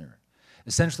the listener.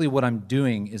 Essentially, what I'm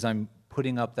doing is I'm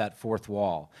putting up that fourth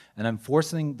wall, and I'm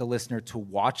forcing the listener to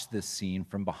watch this scene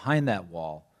from behind that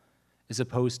wall as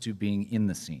opposed to being in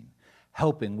the scene,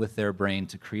 helping with their brain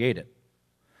to create it.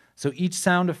 So each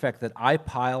sound effect that I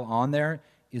pile on there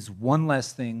is one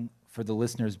less thing for the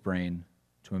listener's brain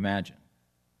to imagine.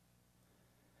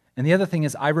 And the other thing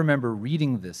is, I remember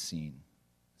reading this scene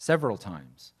several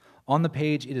times. On the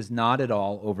page, it is not at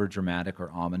all over-dramatic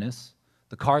or ominous.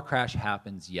 The car crash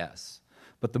happens, yes.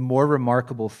 But the more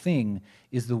remarkable thing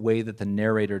is the way that the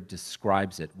narrator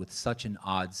describes it with such an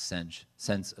odd sense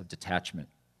of detachment.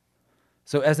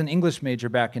 So as an English major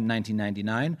back in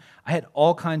 1999, I had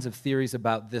all kinds of theories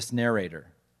about this narrator,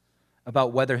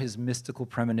 about whether his mystical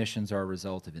premonitions are a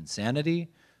result of insanity,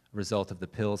 a result of the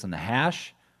pills and the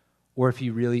hash, or if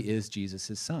he really is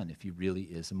Jesus' son, if he really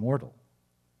is immortal.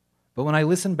 But when I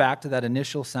listen back to that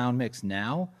initial sound mix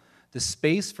now, the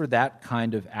space for that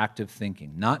kind of active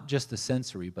thinking, not just the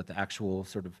sensory, but the actual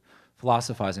sort of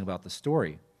philosophizing about the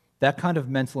story, that kind of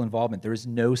mental involvement, there is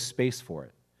no space for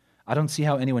it. I don't see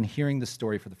how anyone hearing the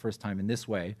story for the first time in this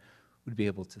way would be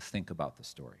able to think about the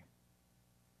story.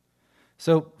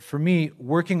 So for me,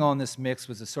 working on this mix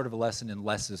was a sort of a lesson in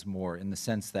less is more, in the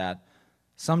sense that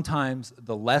sometimes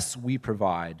the less we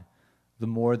provide, the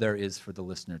more there is for the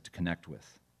listener to connect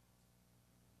with.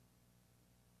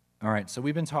 All right, so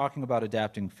we've been talking about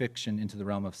adapting fiction into the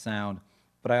realm of sound,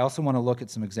 but I also want to look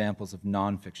at some examples of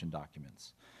nonfiction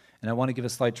documents. And I want to give a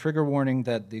slight trigger warning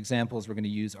that the examples we're going to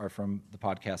use are from the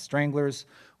podcast Stranglers,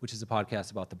 which is a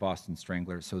podcast about the Boston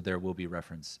Strangler, so there will be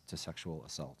reference to sexual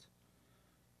assault.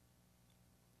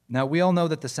 Now, we all know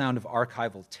that the sound of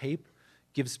archival tape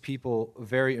gives people a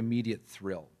very immediate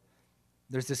thrill.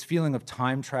 There's this feeling of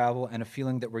time travel and a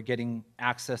feeling that we're getting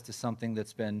access to something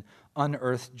that's been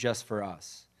unearthed just for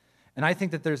us. And I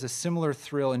think that there's a similar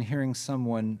thrill in hearing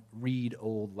someone read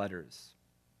old letters.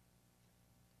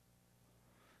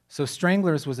 So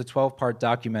Stranglers was a 12-part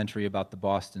documentary about the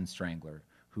Boston Strangler,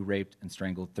 who raped and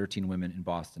strangled 13 women in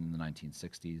Boston in the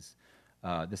 1960s.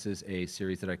 This is a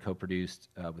series that I co-produced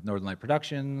with Northern Light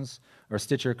Productions, or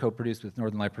Stitcher co-produced with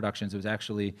Northern Light Productions. It was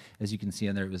actually, as you can see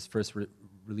in there, it was first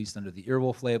released under the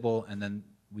Earwolf label, and then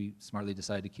we smartly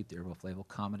decided to keep the Earwolf label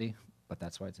comedy, but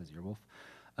that's why it says Earwolf.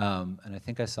 And I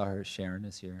think I saw her, Sharon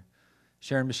is here.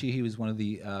 Sharon Mashihi was one of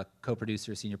the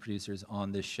co-producers, senior producers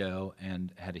on this show,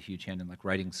 and had a huge hand in like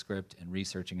writing script and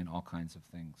researching and all kinds of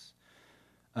things.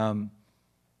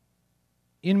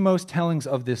 In most tellings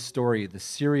of this story, the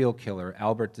serial killer,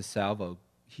 Albert DeSalvo,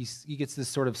 he gets this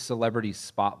sort of celebrity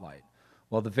spotlight,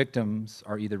 while the victims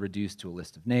are either reduced to a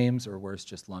list of names or worse,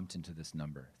 just lumped into this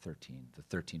number, 13, the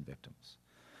 13 victims.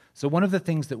 So one of the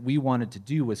things that we wanted to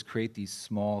do was create these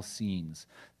small scenes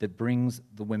that brings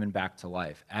the women back to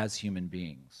life as human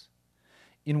beings.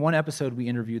 In one episode, we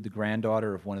interviewed the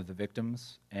granddaughter of one of the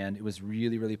victims, and it was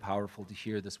really, really powerful to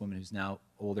hear this woman who's now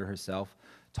older herself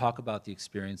talk about the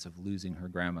experience of losing her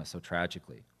grandma so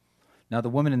tragically. Now, the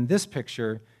woman in this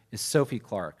picture is Sophie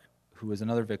Clark, who was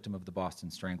another victim of the Boston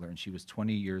Strangler, and she was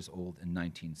 20 years old in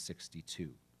 1962.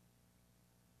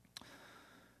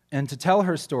 And to tell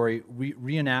her story, we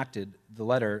reenacted the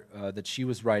letter that she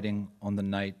was writing on the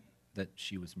night that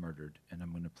she was murdered, and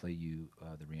I'm going to play you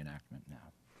the reenactment now.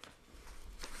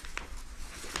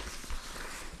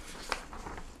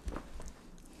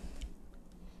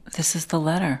 This is the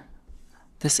letter.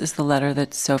 This is the letter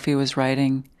that Sophie was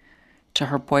writing to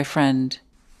her boyfriend.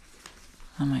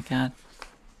 Oh my God.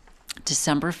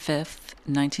 December 5th,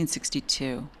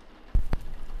 1962.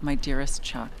 My dearest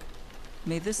Chuck,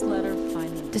 may this letter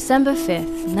find me. December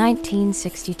 5th,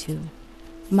 1962.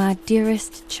 My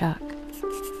dearest Chuck,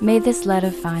 may this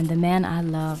letter find the man I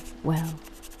love well.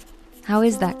 How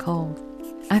is that cold?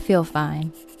 I feel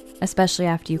fine, especially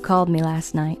after you called me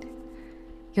last night.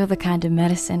 You're the kind of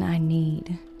medicine I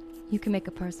need. You can make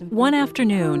a person... One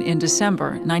afternoon in December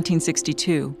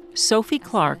 1962, Sophie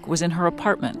Clark was in her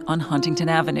apartment on Huntington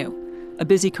Avenue, a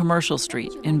busy commercial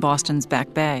street in Boston's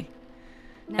Back Bay.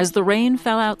 As the rain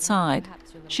fell outside,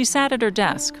 she sat at her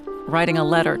desk, writing a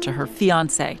letter to her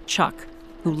fiancé, Chuck,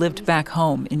 who lived back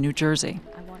home in New Jersey.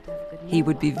 He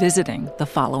would be visiting the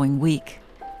following week.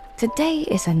 Today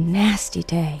is a nasty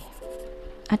day.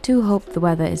 I do hope the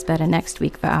weather is better next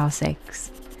week for our sakes.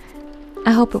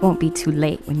 I hope it won't be too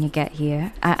late when you get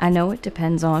here. I know it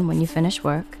depends on when you finish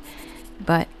work,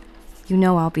 but you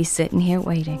know I'll be sitting here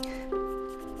waiting.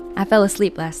 I fell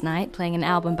asleep last night playing an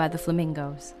album by the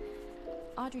Flamingos.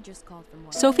 Audrey just called from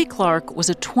work. Sophie Clark was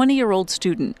a 20-year-old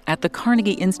student at the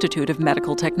Carnegie Institute of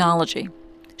Medical Technology.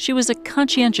 She was a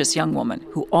conscientious young woman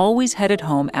who always headed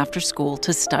home after school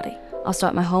to study. I'll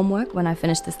start my homework when I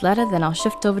finish this letter, then I'll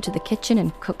shift over to the kitchen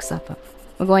and cook supper.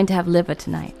 We're going to have liver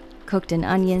tonight, cooked in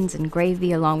onions and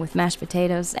gravy along with mashed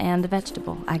potatoes and a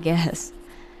vegetable, I guess.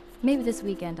 Maybe this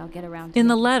weekend I'll get around to In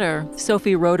the letter,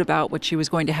 Sophie wrote about what she was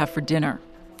going to have for dinner,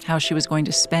 how she was going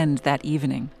to spend that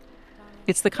evening.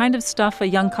 It's the kind of stuff a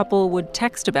young couple would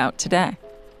text about today.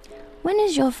 When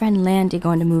is your friend Landy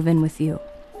going to move in with you?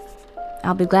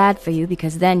 I'll be glad for you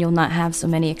because then you'll not have so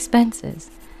many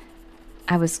expenses.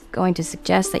 I was going to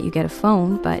suggest that you get a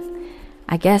phone, but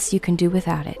I guess you can do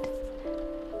without it.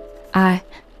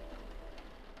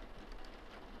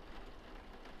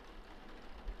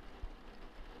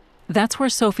 That's where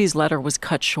Sophie's letter was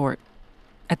cut short.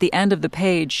 At the end of the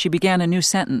page, she began a new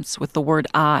sentence with the word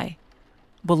I.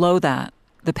 Below that,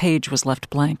 the page was left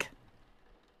blank.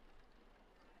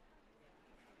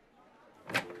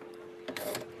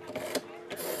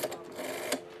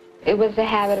 It was a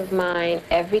habit of mine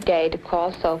every day to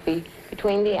call Sophie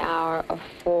between the hour of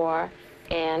 4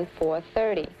 and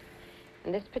 4:30.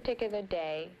 And this particular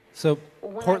day... So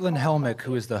Portland Helmick,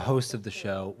 who is the host of the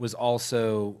show, was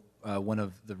also one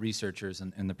of the researchers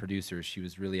and the producers. She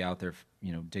was really out there,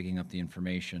 digging up the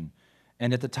information.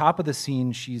 And at the top of the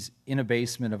scene, she's in a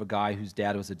basement of a guy whose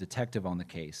dad was a detective on the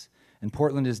case. And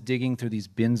Portland is digging through these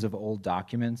bins of old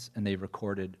documents, and they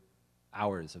recorded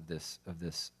hours of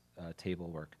this table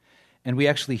work. And we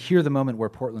actually hear the moment where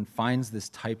Portland finds this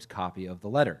typed copy of the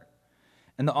letter.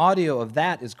 And the audio of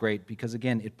that is great because,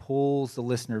 again, it pulls the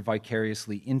listener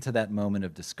vicariously into that moment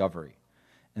of discovery.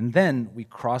 And then we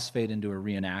crossfade into a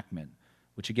reenactment,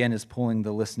 which again is pulling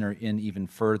the listener in even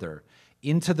further,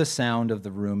 into the sound of the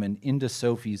room and into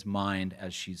Sophie's mind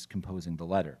as she's composing the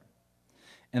letter.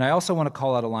 And I also want to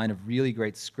call out a line of really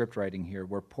great script writing here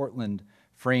where Portland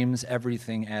frames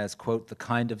everything as, quote, the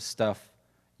kind of stuff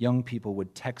young people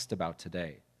would text about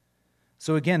today.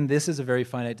 So again, this is a very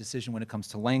finite decision when it comes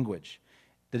to language,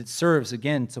 that it serves,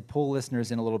 again, to pull listeners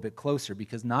in a little bit closer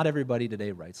because not everybody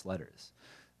today writes letters.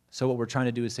 So what we're trying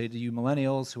to do is say to you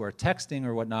millennials who are texting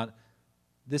or whatnot,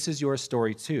 this is your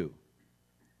story too,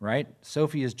 right?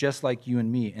 Sophie is just like you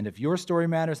and me, and if your story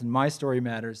matters and my story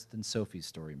matters, then Sophie's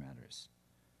story matters.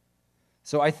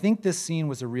 So I think this scene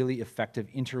was a really effective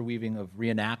interweaving of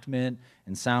reenactment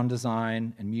and sound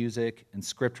design and music and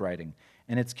script writing,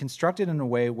 and it's constructed in a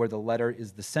way where the letter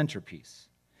is the centerpiece,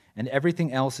 and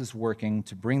everything else is working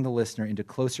to bring the listener into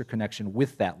closer connection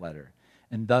with that letter,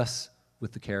 and thus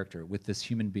with the character, with this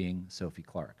human being, Sophie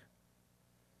Clark.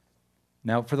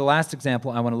 Now, for the last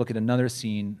example, I want to look at another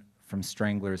scene from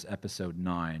Strangler's episode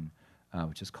 9,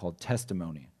 which is called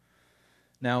Testimony.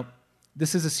 Now,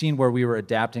 this is a scene where we were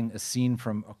adapting a scene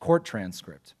from a court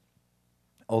transcript.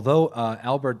 Although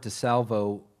Albert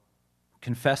DeSalvo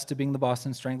confessed to being the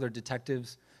Boston Strangler,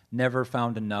 detectives never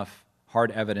found enough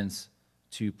hard evidence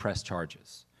to press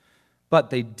charges. But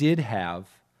they did have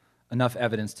enough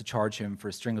evidence to charge him for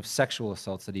a string of sexual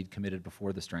assaults that he'd committed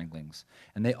before the stranglings.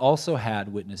 And they also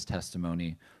had witness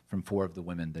testimony from 4 of the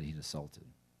women that he'd assaulted.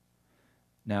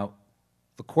 Now,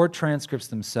 the court transcripts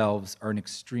themselves are an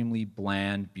extremely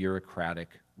bland, bureaucratic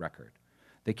record.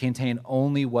 They contain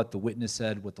only what the witness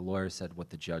said, what the lawyer said, what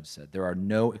the judge said. There are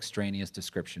no extraneous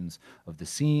descriptions of the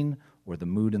scene or the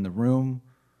mood in the room.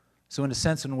 So in a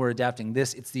sense, when we're adapting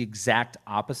this, it's the exact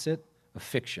opposite of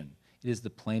fiction. It is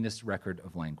the plainest record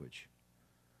of language.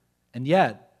 And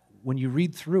yet, when you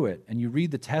read through it and you read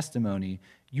the testimony,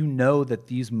 you know that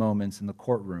these moments in the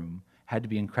courtroom had to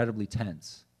be incredibly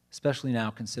tense, especially now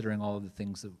considering all of the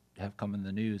things that have come in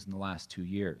the news in the last 2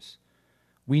 years.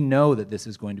 We know that this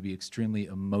is going to be extremely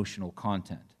emotional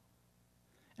content.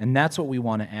 And that's what we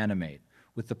want to animate,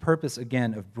 with the purpose,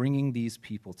 again, of bringing these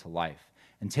people to life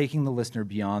and taking the listener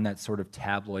beyond that sort of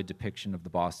tabloid depiction of the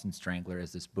Boston Strangler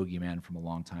as this boogeyman from a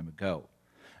long time ago.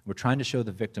 We're trying to show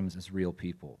the victims as real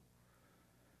people.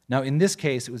 Now, in this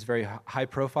case, it was very high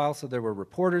profile, so there were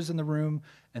reporters in the room,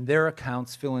 and their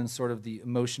accounts fill in sort of the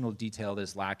emotional detail that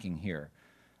is lacking here.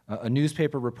 A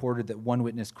newspaper reported that one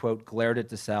witness, quote, glared at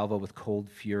DeSalvo with cold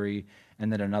fury,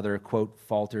 and that another, quote,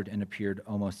 faltered and appeared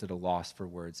almost at a loss for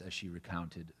words as she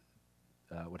recounted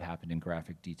what happened in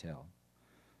graphic detail.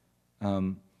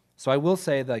 So I will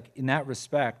say, like, in that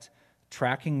respect,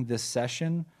 tracking this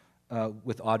session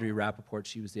with Audrey Rappaport,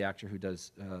 she was the actor who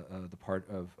does the part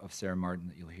of Sarah Martin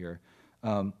that you'll hear,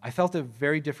 I felt a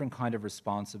very different kind of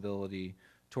responsibility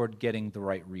toward getting the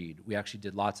right read. We actually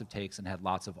did lots of takes and had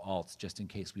lots of alts just in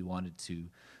case we wanted to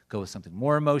go with something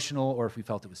more emotional or if we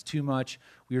felt it was too much.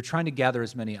 We were trying to gather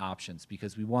as many options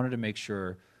because we wanted to make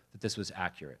sure that this was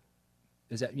accurate.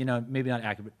 Is that, maybe not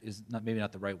accurate is maybe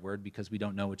not the right word because we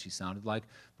don't know what she sounded like,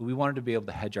 but we wanted to be able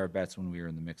to hedge our bets when we were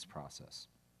in the mix process.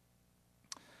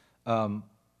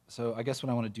 So I guess what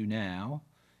I want to do now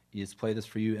is play this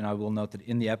for you, and I will note that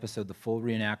in the episode, the full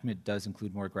reenactment does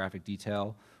include more graphic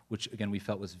detail, which, again, we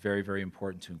felt was very, very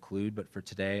important to include, but for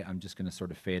today, I'm just going to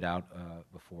sort of fade out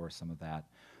before some of that.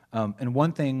 And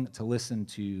one thing to listen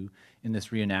to in this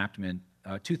reenactment,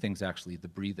 2 things, actually, the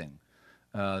breathing.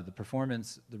 The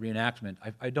performance, the reenactment,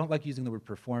 I don't like using the word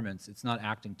performance. It's not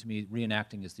acting. To me,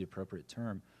 reenacting is the appropriate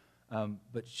term.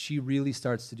 But she really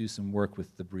starts to do some work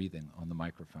with the breathing on the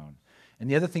microphone. And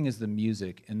the other thing is the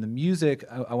music. And the music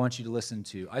I want you to listen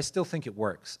to. I still think it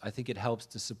works. I think it helps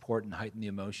to support and heighten the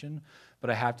emotion.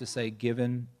 But I have to say,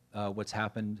 given what's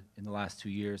happened in the last 2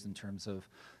 years in terms of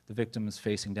the victims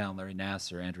facing down Larry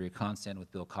Nassar, Andrea Constand with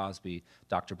Bill Cosby,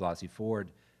 Dr. Blasey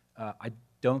Ford,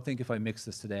 don't think if I mixed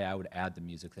this today, I would add the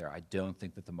music there. I don't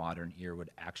think that the modern ear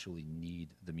would actually need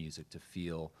the music to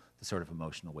feel the sort of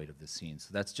emotional weight of the scene. So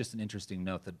that's just an interesting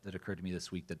note that occurred to me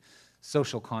this week, that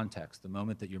social context, the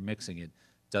moment that you're mixing it,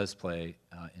 does play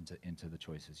into the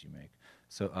choices you make.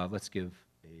 So let's give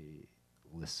a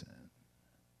listen.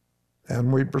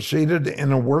 And we proceeded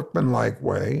in a workmanlike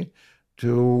way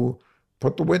to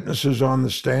put the witnesses on the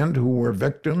stand who were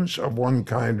victims of one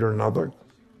kind or another.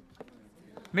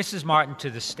 Mrs. Martin to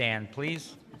the stand,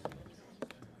 please.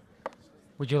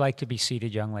 Would you like to be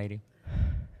seated, young lady?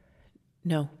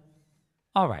 No.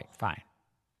 All right, fine.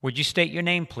 Would you state your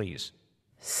name, please?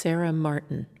 Sarah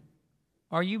Martin.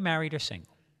 Are you married or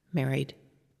single? Married.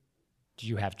 Do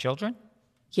you have children?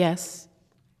 Yes.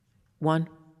 One.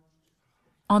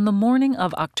 On the morning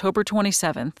of October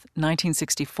 27th,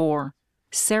 1964,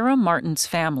 Sarah Martin's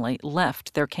family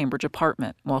left their Cambridge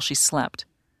apartment while she slept.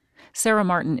 Sarah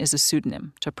Martin is a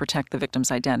pseudonym to protect the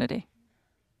victim's identity.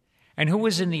 And who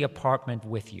was in the apartment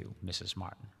with you, Mrs.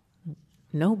 Martin?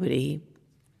 Nobody.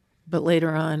 But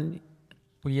later on...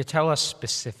 Will you tell us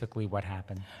specifically what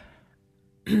happened?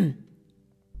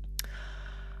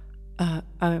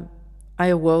 I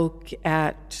awoke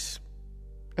at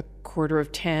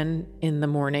 9:45 in the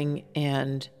morning,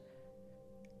 and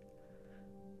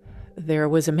there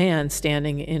was a man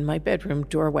standing in my bedroom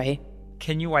doorway.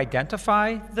 Can you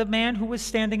identify the man who was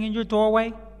standing in your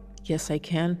doorway? Yes, I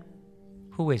can.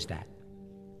 Who is that?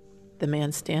 The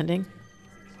man standing.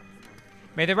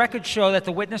 May the record show that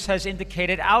the witness has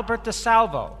indicated Albert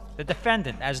DeSalvo, the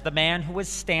defendant, as the man who was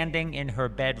standing in her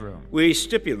bedroom. We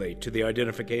stipulate to the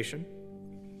identification.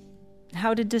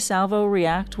 How did DeSalvo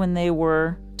react when they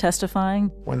were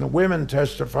testifying? When the women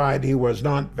testified, he was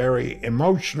not very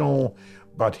emotional,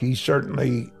 but he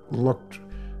certainly looked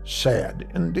sad.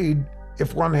 Indeed,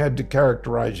 if one had to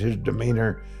characterize his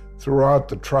demeanor throughout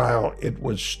the trial, it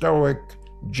was stoic,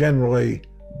 generally,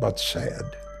 but sad.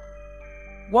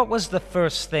 What was the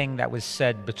first thing that was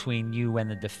said between you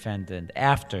and the defendant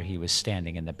after he was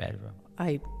standing in the bedroom?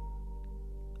 I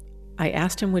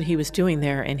asked him what he was doing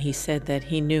there, and he said that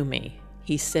he knew me.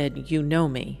 He said, "You know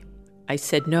me." I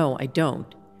said, "No, I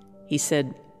don't." He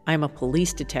said, "I'm a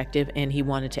police detective," and he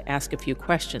wanted to ask a few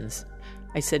questions.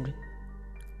 I said,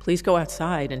 "Please go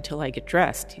outside until I get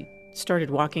dressed." He started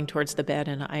walking towards the bed,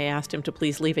 and I asked him to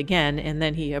please leave again, and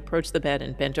then he approached the bed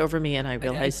and bent over me, and I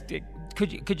realized...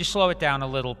 Could you slow it down a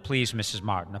little, please, Mrs.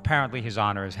 Martin? Apparently His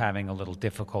Honor is having a little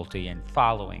difficulty in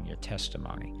following your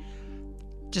testimony.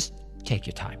 Just take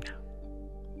your time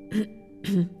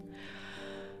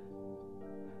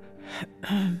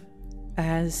now.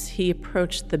 As he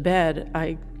approached the bed,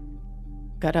 I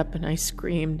got up and I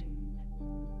screamed.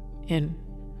 And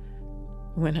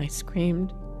when I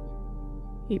screamed,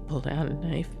 he pulled out a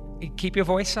knife. Keep your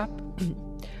voice up.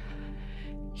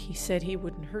 He said he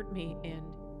wouldn't hurt me, and...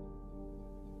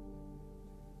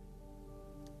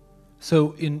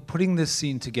 So in putting this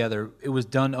scene together, it was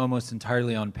done almost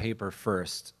entirely on paper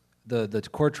first. The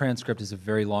court transcript is a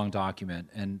very long document,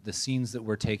 and the scenes that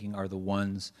we're taking are the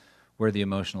ones where the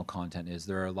emotional content is.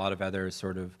 There are a lot of other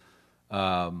sort of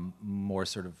more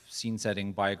sort of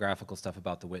scene-setting, biographical stuff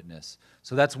about the witness.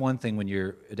 So that's one thing when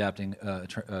you're adapting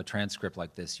a transcript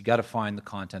like this. You got to find the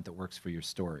content that works for your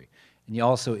story. And you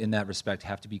also, in that respect,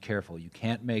 have to be careful. You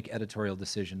can't make editorial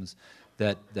decisions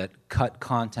that cut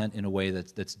content in a way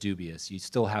that's dubious. You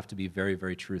still have to be very,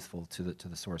 very truthful to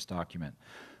the source document.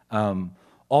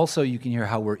 Also, you can hear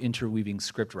how we're interweaving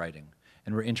script writing,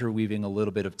 and we're interweaving a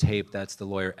little bit of tape. That's the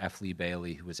lawyer F. Lee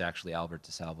Bailey, who was actually Albert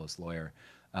DeSalvo's lawyer.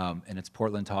 And it's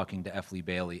Portland talking to F. Lee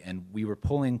Bailey. And we were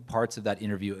pulling parts of that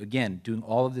interview, again, doing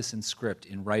all of this in script,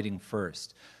 in writing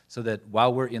first, so that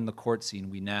while we're in the court scene,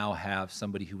 we now have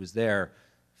somebody who was there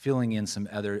filling in some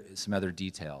other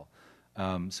detail.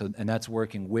 And that's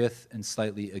working with and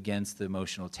slightly against the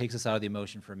emotional. It takes us out of the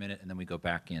emotion for a minute, and then we go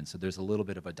back in. So there's a little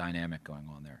bit of a dynamic going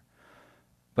on there.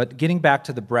 But getting back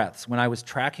to the breaths, when I was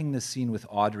tracking this scene with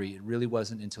Audrey, it really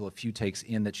wasn't until a few takes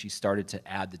in that she started to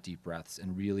add the deep breaths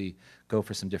and really go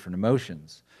for some different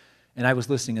emotions. And I was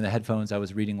listening in the headphones, I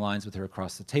was reading lines with her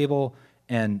across the table,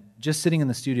 and just sitting in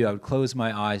the studio, I would close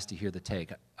my eyes to hear the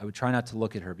take. I would try not to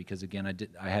look at her because, again,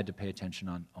 I had to pay attention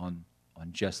on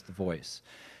just the voice.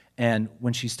 And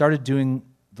when she started doing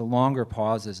the longer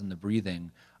pauses and the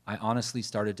breathing, I honestly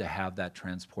started to have that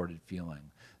transported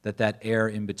feeling, that air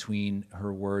in between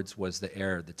her words was the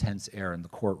air, the tense air in the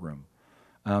courtroom.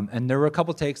 And there were a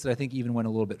couple takes that I think even went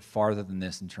a little bit farther than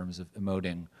this in terms of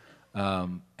emoting.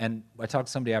 And I talked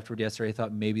to somebody afterward yesterday, I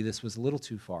thought maybe this was a little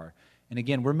too far. And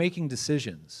again, we're making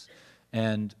decisions.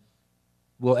 And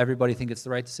Will everybody think it's the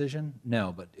right decision?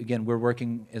 No, but again, we're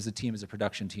working as a team, as a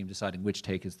production team, deciding which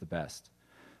take is the best.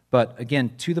 But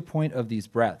again, to the point of these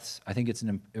breaths, I think it's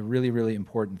a really, really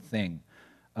important thing.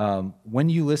 When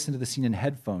you listen to the scene in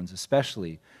headphones,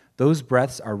 especially, those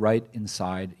breaths are right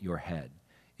inside your head.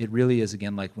 It really is,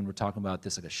 again, like when we're talking about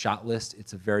this, like a shot list,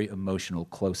 it's a very emotional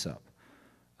close-up.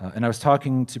 And I was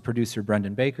talking to producer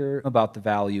Brendan Baker about the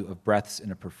value of breaths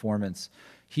in a performance.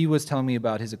 He was telling me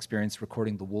about his experience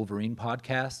recording the Wolverine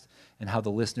podcast and how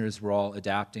the listeners were all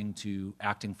adapting to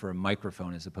acting for a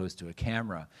microphone as opposed to a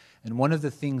camera. And one of the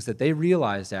things that they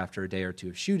realized after a day or two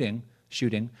of shooting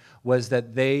was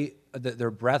that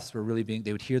their breaths were really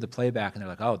they would hear the playback and they're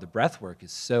like, oh, the breath work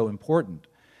is so important.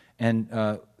 And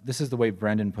this is the way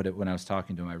Brendan put it when I was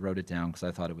talking to him. I wrote it down because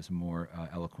I thought it was more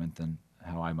eloquent than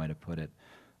how I might have put it.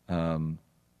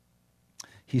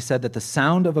 He said that the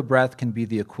sound of a breath can be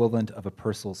the equivalent of a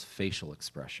person's facial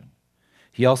expression.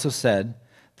 He also said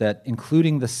that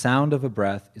including the sound of a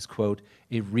breath is, quote,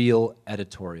 a real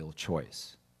editorial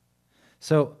choice.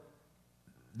 So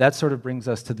that sort of brings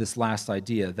us to this last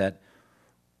idea that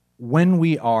when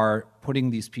we are putting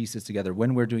these pieces together,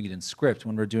 when we're doing it in script,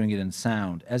 when we're doing it in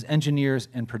sound, as engineers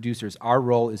and producers, our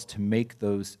role is to make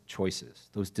those choices,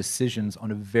 those decisions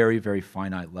on a very, very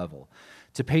finite level,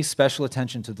 to pay special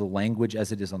attention to the language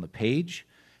as it is on the page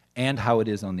and how it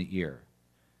is on the ear.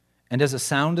 And as a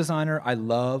sound designer, I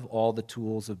love all the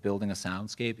tools of building a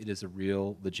soundscape. It is a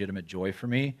real legitimate joy for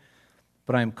me,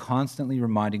 but I'm constantly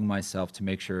reminding myself to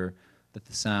make sure that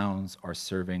the sounds are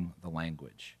serving the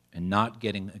language and not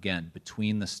getting, again,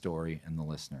 between the story and the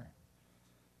listener.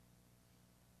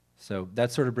 So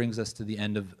that sort of brings us to the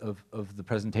end of the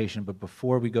presentation, but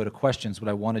before we go to questions, what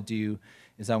I want to do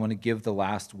is I want to give the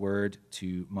last word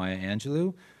to Maya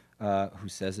Angelou, who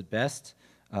says it best.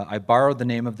 I borrowed the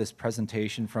name of this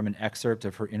presentation from an excerpt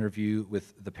of her interview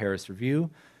with the Paris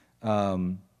Review,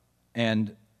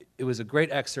 and it was a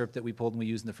great excerpt that we pulled and we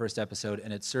used in the first episode,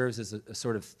 and it serves as a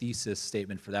sort of thesis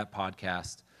statement for that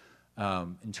podcast.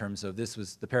 In terms of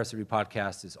the Paris Review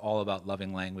podcast is all about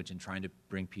loving language and trying to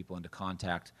bring people into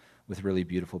contact with really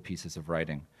beautiful pieces of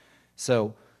writing.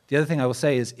 So the other thing I will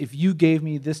say is if you gave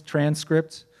me this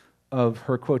transcript of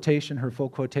her quotation, her full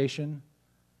quotation,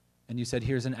 and you said,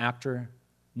 here's an actor,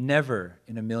 never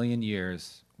in a million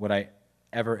years would I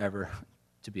ever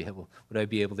would I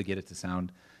be able to get it to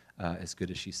sound as good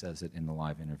as she says it in the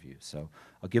live interview. So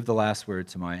I'll give the last word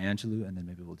to Maya Angelou, and then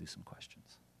maybe we'll do some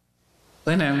questions.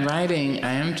 When I'm writing,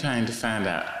 I am trying to find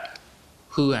out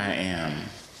who I am,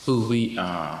 who we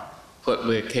are, what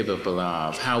we're capable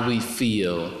of, how we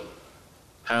feel,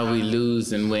 how we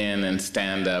lose and win and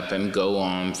stand up and go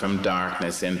on from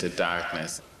darkness into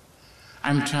darkness.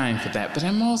 I'm trying for that, but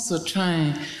I'm also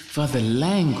trying for the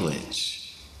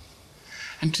language.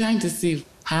 I'm trying to see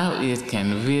how it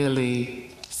can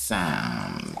really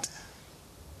sound.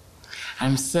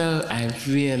 I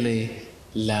really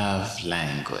love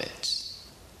language.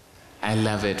 I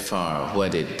love it for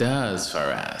what it does for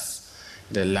us.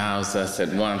 It allows us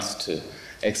at once to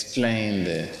explain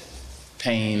the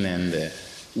pain and the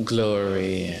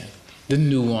glory, and the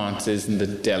nuances and the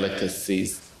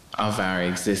delicacies of our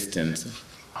existence.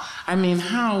 I mean,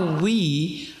 how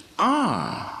we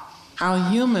are, how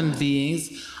human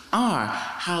beings are,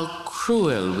 how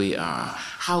cruel we are,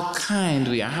 how kind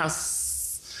we are, how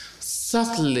subtly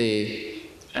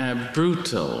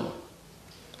brutal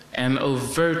and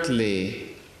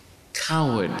overtly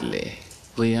cowardly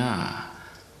we are.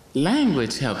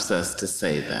 Language helps us to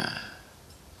say that.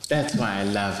 That's why I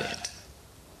love it.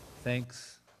 Thanks.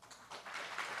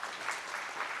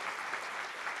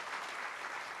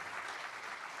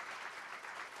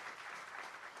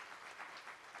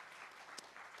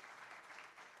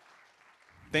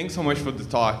 Thanks so much for the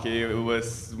talk. It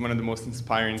was one of the most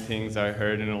inspiring things I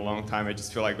heard in a long time. I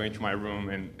just feel like going to my room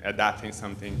and adapting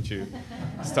something to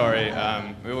story.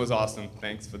 It was awesome.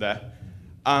 Thanks for that.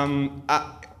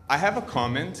 I have a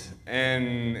comment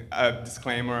and a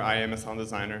disclaimer. I am a sound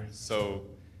designer, so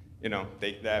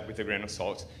take that with a grain of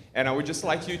salt. And I would just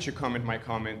like you to comment my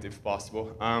comment if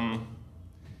possible.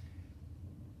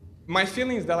 My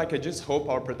feeling is that I just hope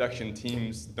our production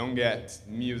teams don't get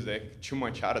music too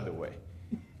much out of the way.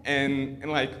 And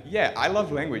yeah, I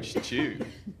love language too,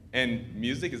 and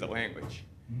music is a language.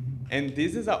 And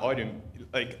this is an audio,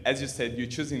 as you said, you're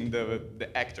choosing the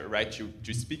actor, right,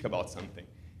 to speak about something.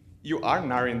 You are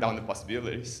narrowing down the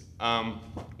possibilities.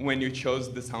 When you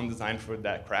chose the sound design for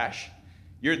that crash,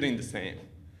 you're doing the same.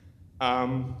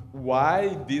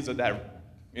 Why this or that,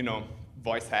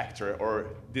 voice actor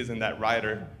or this and that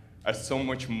writer are so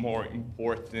much more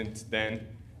important than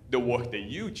the work that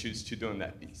you choose to do in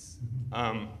that piece.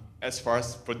 as far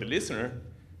as for the listener,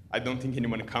 I don't think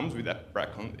anyone comes with that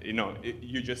background.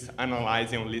 You're just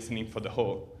analyzing and listening for the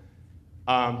whole.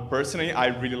 Personally, I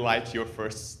really liked your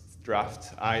first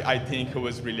draft. I think it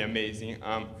was really amazing.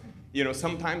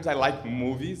 Sometimes I like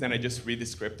movies and I just read the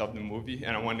script of the movie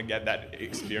and I want to get that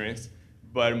experience.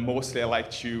 But mostly I like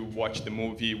to watch the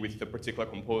movie with a particular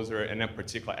composer and a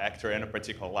particular actor and a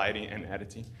particular lighting and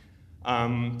editing.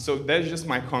 So that's just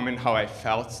my comment, how I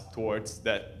felt towards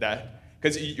that.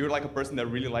 Because you're like a person that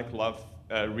really love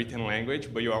written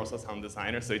language, but you're also a sound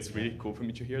designer, so it's really cool for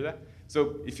me to hear that.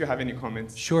 So if you have any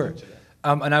comments. Sure.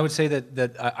 And I would say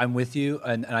that I'm with you,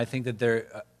 and I think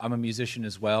that I'm a musician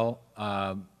as well,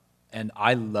 and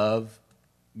I love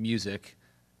music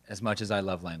as much as I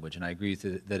love language, and I agree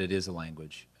that it is a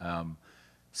language.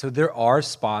 So there are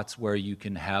spots where you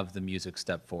can have the music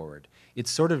step forward.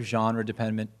 It's sort of genre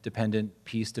dependent,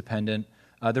 piece dependent.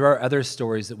 There are other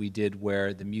stories that we did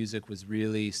where the music was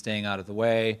really staying out of the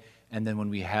way, and then when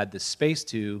we had the space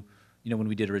to, when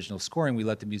we did original scoring, we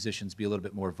let the musicians be a little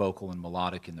bit more vocal and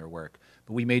melodic in their work.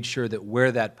 But we made sure that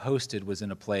where that posted was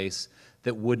in a place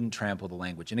that wouldn't trample the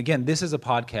language. And again, this is a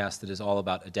podcast that is all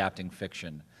about adapting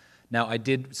fiction. Now, I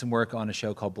did some work on a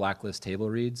show called Blacklist Table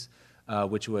Reads,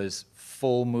 which was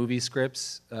full movie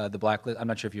scripts. The Blacklist, I'm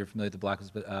not sure if you're familiar with the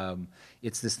Blacklist, but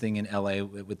it's this thing in LA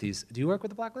with these. Do you work with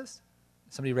the Blacklist?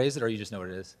 Somebody raised it, or you just know what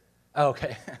it is? Oh,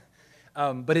 okay.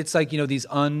 But it's like, these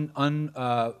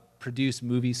unproduced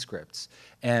movie scripts,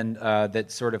 and that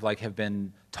sort of have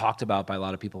been talked about by a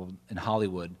lot of people in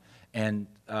Hollywood. And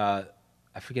I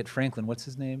forget Franklin, what's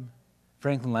his name?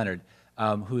 Franklin Leonard.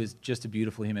 Who is just a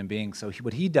beautiful human being. So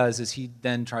what he does is he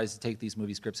then tries to take these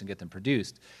movie scripts and get them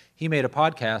produced. He made a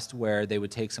podcast where they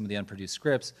would take some of the unproduced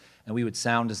scripts and we would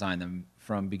sound design them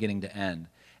from beginning to end.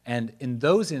 And in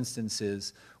those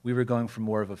instances, we were going for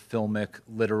more of a filmic,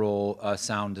 literal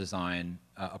sound design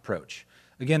approach.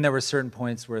 Again, there were certain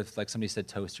points where if somebody said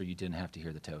toaster, you didn't have to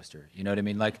hear the toaster. You know what I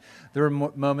mean? There were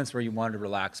moments where you wanted to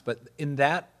relax. But in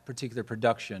that particular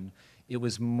production, it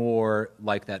was more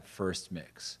like that first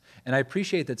mix. And I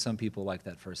appreciate that some people like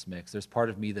that first mix. There's part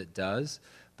of me that does,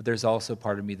 but there's also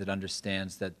part of me that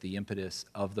understands that the impetus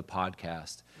of the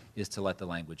podcast is to let the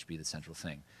language be the central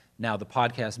thing. Now, the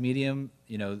podcast medium,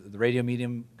 the radio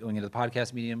medium, going into the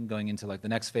podcast medium, going into the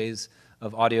next phase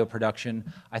of audio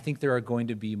production, I think there are going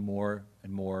to be more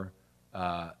and more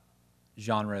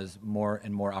genres, more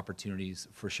and more opportunities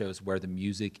for shows where the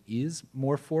music is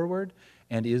more forward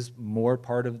and is more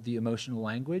part of the emotional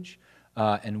language.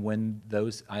 And when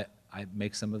those, I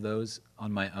make some of those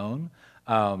on my own,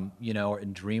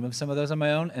 and dream of some of those on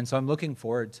my own. And so I'm looking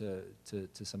forward to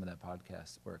some of that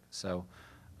podcast work. So,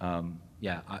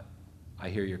 I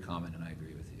hear your comment and I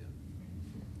agree with you.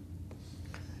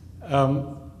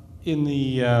 In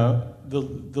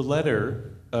the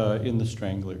letter in the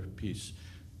Strangler piece,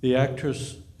 the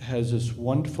actress has this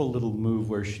wonderful little move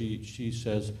where she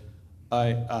says,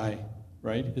 I,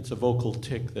 right? It's a vocal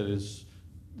tick that is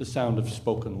the sound of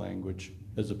spoken language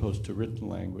as opposed to written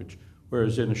language.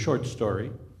 Whereas in a short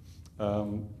story,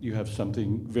 you have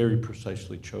something very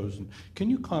precisely chosen. Can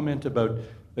you comment about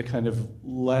the kind of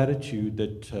latitude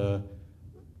that,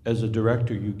 as a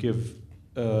director, you give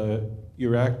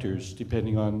your actors,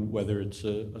 depending on whether it's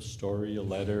a story, a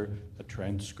letter, a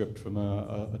transcript from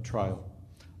a trial,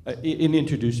 in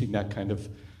introducing that kind of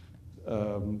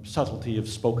subtlety of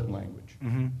spoken language?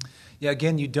 Mm-hmm. Yeah,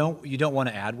 again, you don't want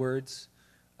to add words.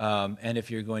 And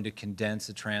if you're going to condense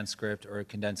a transcript or a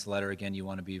condensed letter, again, you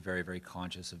want to be very, very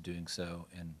conscious of doing so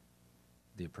in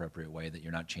the appropriate way, that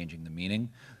you're not changing the meaning.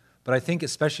 But I think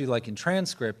especially in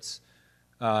transcripts,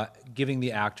 giving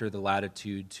the actor the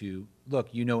latitude to, look,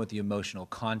 what the emotional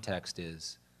context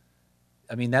is.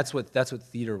 I mean, that's what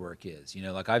theater work is.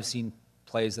 I've seen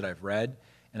plays that I've read,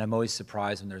 and I'm always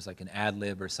surprised when there's an ad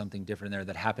lib or something different there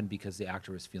that happened because the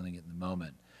actor was feeling it in the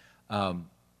moment.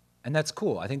 And that's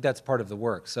cool. I think that's part of the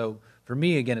work. So for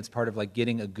me, again, it's part of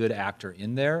getting a good actor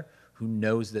in there who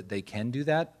knows that they can do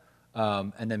that,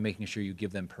 and then making sure you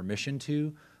give them permission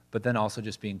to, but then also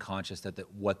just being conscious that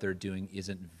what they're doing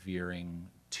isn't veering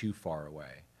too far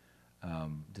away.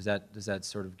 Does that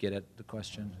sort of get at the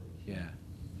question? Yeah.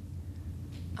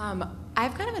 I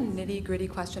have kind of a nitty-gritty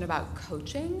question about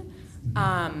coaching.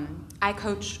 I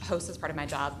coach hosts as part of my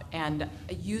job, and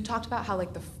you talked about how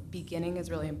the beginning is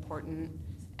really important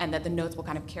and that the notes will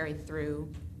kind of carry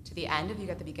through to the end if you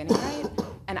get the beginning right.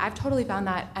 And I've totally found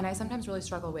that, and I sometimes really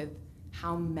struggle with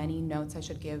how many notes I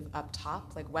should give up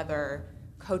top, whether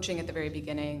coaching at the very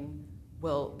beginning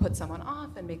will put someone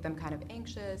off and make them kind of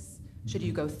anxious. Should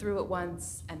you go through it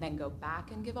once and then go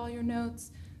back and give all your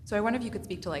notes? So I wonder if you could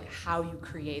speak to how you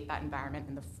create that environment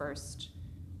in the first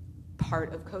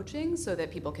part of coaching so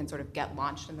that people can sort of get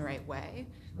launched in the right way.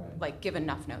 Like give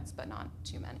enough notes, but not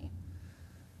too many.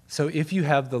 So if you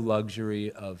have the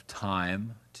luxury of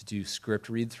time to do script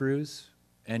read-throughs,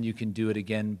 and you can do it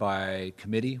again by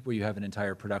committee, where you have an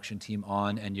entire production team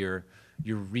on, and you're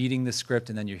reading the script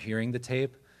and then you're hearing the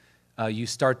tape, you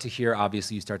start to hear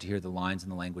the lines in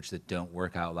the language that don't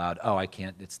work out loud. Oh, I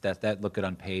can't, it's that look good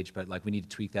on page, but like we need to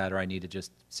tweak that, or I need to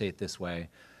just say it this way.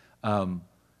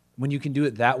 When you can do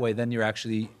it that way, then you're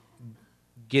actually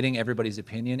getting everybody's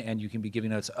opinion, and you can be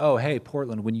giving notes. Oh, hey,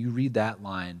 Portland, when you read that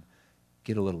line,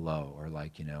 get a little low, or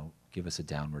like, give us a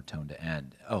downward tone to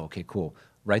end. Oh, okay, cool.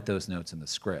 Write those notes in the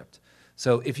script.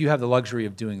 So if you have the luxury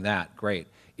of doing that, great.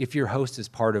 If your host is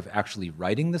part of actually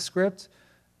writing the script,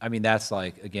 I mean, that's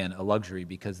like, again, a luxury,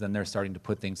 because then they're starting to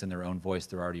put things in their own voice.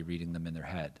 They're already reading them in their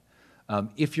head.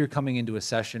 If you're coming into a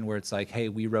session where it's like, hey,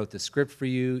 we wrote the script for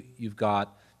you, you've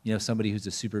got somebody who's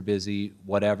a super busy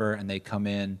whatever, and they come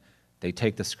in, they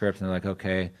take the script, and they're like,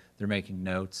 okay, they're making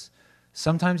notes.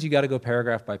 Sometimes you got to go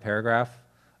paragraph by paragraph,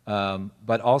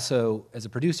 but also as a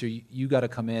producer, you got to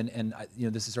come in and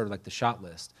this is sort of like the shot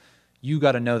list. You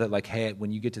got to know that, like, hey,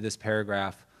 when you get to this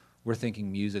paragraph, we're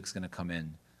thinking music's going to come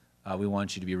in. We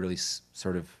want you to be really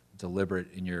sort of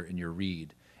deliberate in your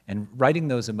read, and writing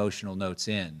those emotional notes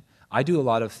in. I do a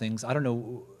lot of things, I don't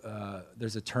know,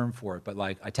 there's a term for it, but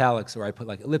like italics, or I put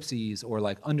like ellipses, or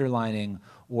like underlining,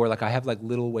 or like I have like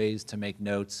little ways to make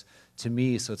notes to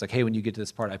me. So it's like, hey, when you get to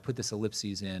this part, I put this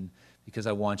ellipses in because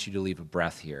I want you to leave a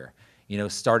breath here.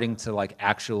 Starting to like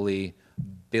actually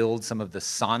build some of the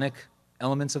sonic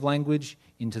elements of language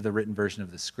into the written version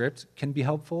of the script can be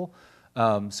helpful.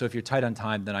 So if you're tight on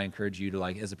time, then I encourage you to,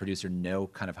 like, as a producer, know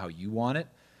kind of how you want it.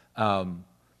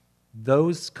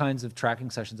 Those kinds of tracking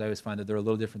sessions, I always find that they're a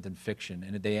little different than fiction,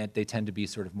 and they tend to be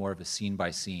sort of more of a scene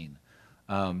by scene.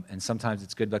 And sometimes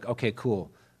it's good, like, okay,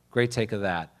 cool, great take of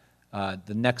that.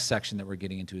 The next section that we're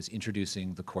getting into is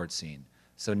introducing the court scene.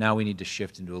 So now we need to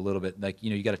shift into a little bit, like,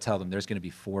 you got to tell them there's going to be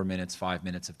 4 minutes, 5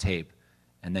 minutes of tape,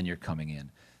 and then you're coming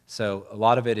in. So a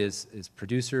lot of it is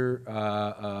producer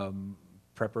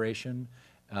preparation,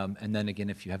 and then again,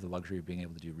 if you have the luxury of being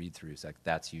able to do read-throughs, like,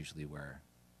 that's usually where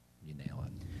you nail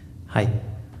it. Hi.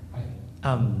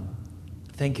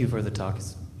 Thank you for the talk.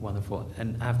 It's wonderful.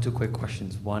 And I have 2 quick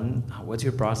questions. 1, what's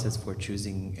your process for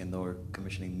choosing and/or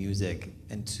commissioning music?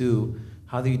 And 2,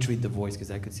 how do you treat the voice? Because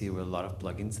I could see there were a lot of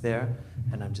plugins there,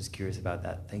 and I'm just curious about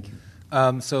that. Thank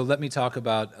you. So let me talk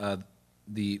about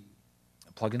the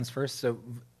plugins first. So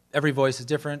every voice is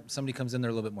different. Somebody comes in,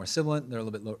 they're a little bit more sibilant, they're a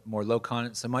little bit more low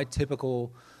content. So my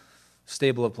typical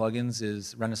stable of plugins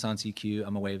is Renaissance EQ.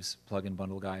 I'm a Waves plugin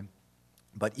bundle guy.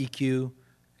 But EQ,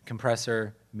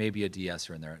 compressor, maybe a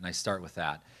de-esser in there, and I start with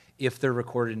that. If they're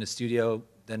recorded in a studio,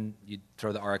 then you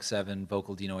throw the RX-7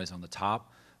 vocal denoise on the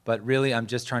top. But really, I'm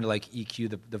just trying to like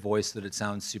EQ the voice so that it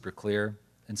sounds super clear.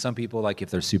 And some people, like if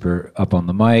they're super up on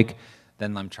the mic,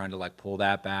 then I'm trying to like pull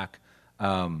that back.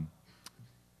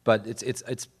 But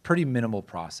it's pretty minimal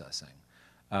processing.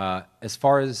 As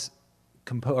far as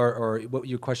or what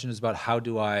your question is about, how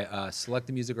do I select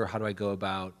the music, or how do I go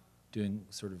about doing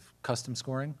sort of custom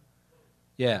scoring?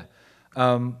 Yeah.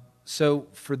 So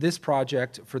for this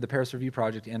project, for the Paris Review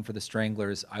project and for the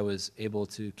Stranglers, I was able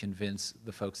to convince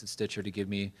the folks at Stitcher to give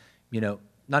me,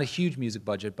 not a huge music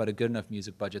budget, but a good enough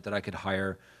music budget that I could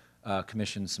hire,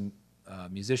 commission some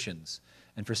musicians.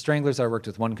 And for Stranglers, I worked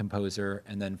with one composer,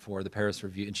 and then for the Paris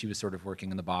Review, and she was sort of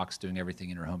working in the box, doing everything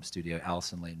in her home studio,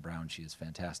 Allison Layton Brown, she is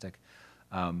fantastic.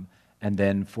 And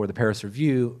then for the Paris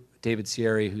Review, David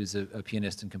Sierri, who's a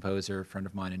pianist and composer, a friend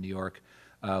of mine in New York,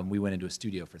 we went into a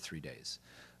studio for 3 days.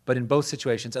 But in both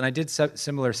situations, and I did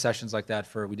similar sessions like that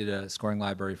we did a scoring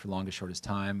library for Longest Shortest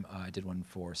Time. I did one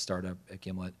for Startup at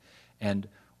Gimlet. And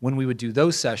when we would do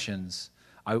those sessions,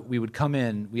 we would come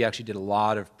in, we actually did a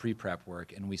lot of pre-prep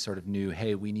work, and we sort of knew,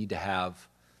 hey, we need to have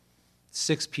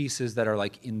 6 pieces that are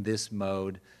like in this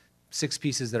mode, 6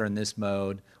 pieces that are in this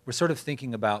mode. We're sort of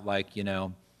thinking about, like,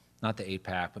 not the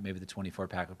 8-pack, but maybe the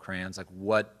 24-pack of crayons, like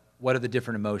what are the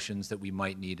different emotions that we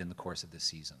might need in the course of this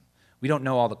season. We don't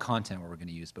know all the content we're going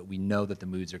to use, but we know that the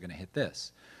moods are going to hit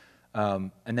this.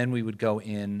 And then we would go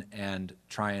in and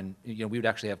try and, we would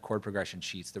actually have chord progression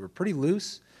sheets that were pretty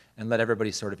loose and let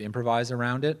everybody sort of improvise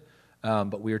around it.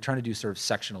 But we were trying to do sort of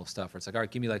sectional stuff where it's like, all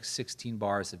right, give me like 16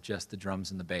 bars of just the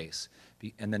drums and the bass.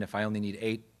 And then if I only need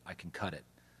 8, I can cut it.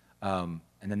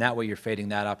 And then that way you're fading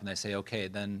that up, and I say, okay,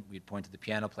 then we'd point to the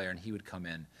piano player and he would come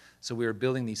in. So we were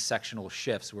building these sectional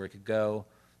shifts where it could go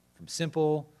from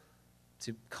simple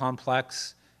to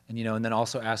complex, and and then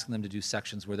also asking them to do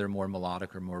sections where they're more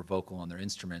melodic or more vocal on their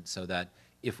instrument, so that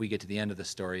if we get to the end of the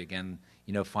story, again,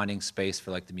 finding space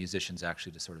for like the musicians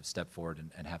actually to sort of step forward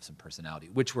and have some personality,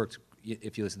 which works.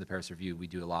 If you listen to the Paris Review, we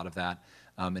do a lot of that,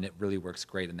 and it really works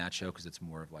great in that show because it's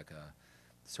more of like a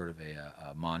sort of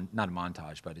not a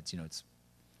montage, but it's it's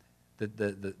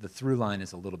the through line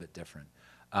is a little bit different.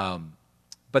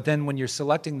 But then when you're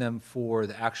selecting them for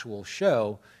the actual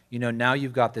show, now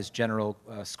you've got this general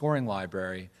scoring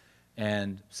library.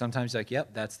 And sometimes like,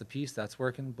 yep, that's the piece, that's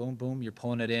working, boom, boom, you're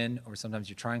pulling it in. Or sometimes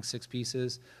you're trying 6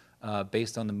 pieces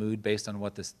based on the mood, based on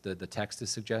what the text is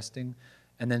suggesting.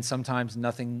 And then sometimes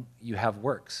nothing you have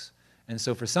works. And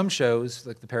so for some shows,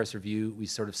 like the Paris Review, we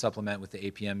sort of supplement with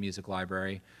the APM music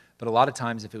library. But a lot of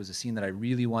times if it was a scene that I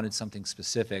really wanted something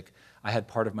specific, I had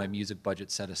part of my music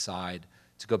budget set aside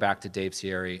to go back to Dave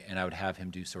Sierra, and I would have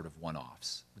him do sort of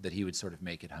one-offs that he would sort of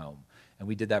make it home. And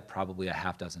we did that probably a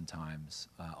half dozen times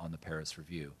on the Paris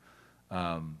Review.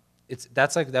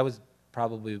 That was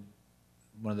probably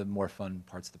one of the more fun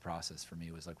parts of the process for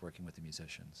me, was like working with the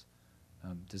musicians.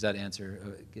 Does that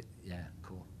answer? Yeah,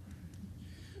 cool.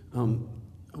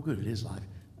 Oh, good, it is live.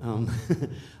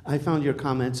 I found your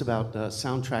comments about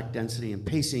soundtrack density and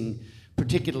pacing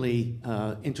particularly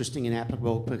interesting and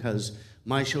applicable because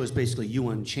my show is basically You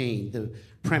Unchained. The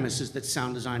premise is that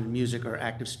sound design and music are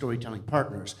active storytelling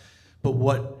partners. But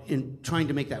in trying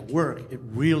to make that work, it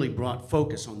really brought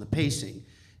focus on the pacing.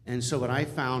 And so what I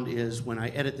found is when I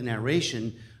edit the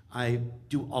narration, I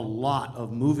do a lot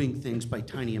of moving things by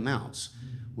tiny amounts.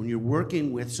 When you're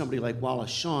working with somebody like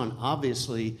Wallace Shawn,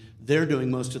 obviously they're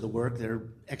doing most of the work, they're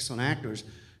excellent actors.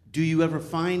 Do you ever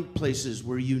find places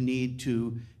where you need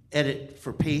to edit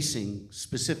for pacing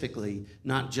specifically,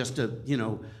 not just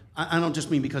I don't just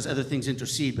mean because other things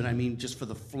intercede, but I mean just for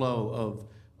the flow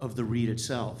of the read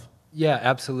itself? Yeah,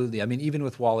 absolutely. I mean, even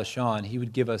with Wallace Shawn, he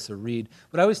would give us a read.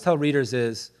 What I always tell readers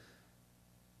is,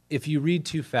 if you read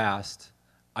too fast,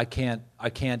 I can't,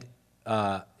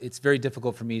 it's very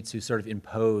difficult for me to sort of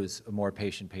impose a more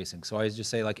patient pacing. So I just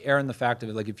say, like, err in the fact of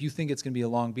it, like, if you think it's going to be a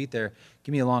long beat there,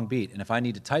 give me a long beat. And if I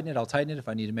need to tighten it, I'll tighten it. If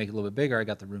I need to make it a little bit bigger, I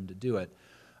got the room to do it.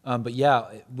 But yeah,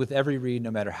 with every read,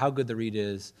 no matter how good the read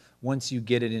is, once you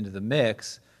get it into the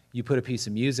mix, you put a piece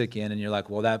of music in and you're like,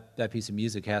 well, that piece of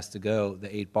music has to go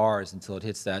the 8 bars until it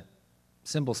hits that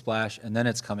cymbal splash, and then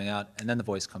it's coming out, and then the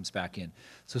voice comes back in.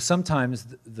 So sometimes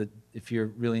if you're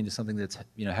really into something that's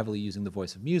heavily using the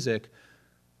voice of music,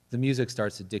 the music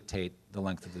starts to dictate the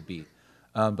length of the beat.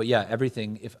 But yeah,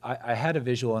 everything, if I had a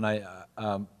visual, and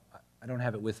I don't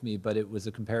have it with me, but it was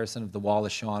a comparison of the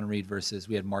Wallace Shawn read versus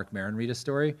we had Mark Maron read a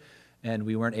story, and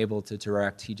we weren't able to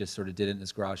direct. He just sort of did it in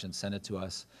his garage and sent it to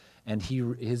us. And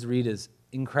his read is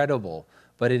incredible,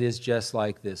 but it is just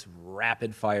like this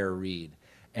rapid fire read.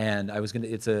 And I was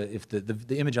if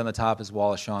the image on the top is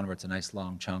Wallace Shawn, where it's a nice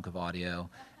long chunk of audio,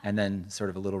 and then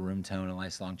sort of a little room tone, a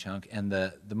nice long chunk. And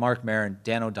the Mark Maron,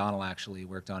 Dan O'Donnell actually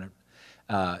worked on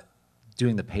it,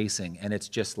 doing the pacing, and it's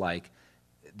just like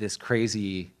this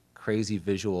crazy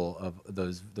visual of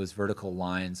those vertical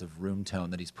lines of room tone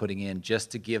that he's putting in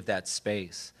just to give that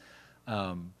space.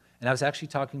 And I was actually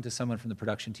talking to someone from the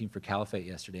production team for Caliphate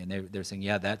yesterday, and they're saying,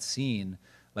 yeah, that scene,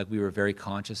 like, we were very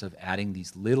conscious of adding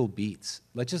these little beats,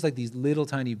 just like these little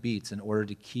tiny beats in order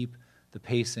to keep the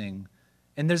pacing.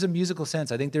 And there's a musical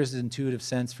sense. I think there's an intuitive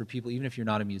sense for people, even if you're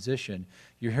not a musician.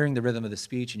 You're hearing the rhythm of the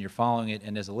speech and you're following it,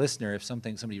 and as a listener, if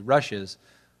somebody rushes,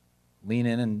 lean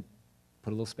in and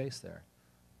put a little space there.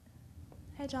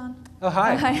 Hi, John. Oh,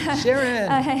 hi. Hi. Sharon.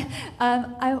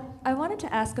 Hi. I wanted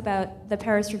to ask about the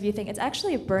Paris Review thing. It's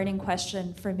actually a burning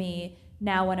question for me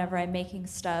now whenever I'm making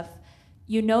stuff.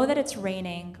 You know that it's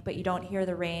raining, but you don't hear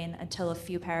the rain until a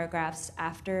few paragraphs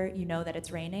after you know that it's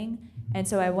raining. And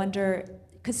so I wonder,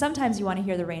 because sometimes you want to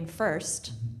hear the rain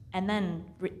first, and then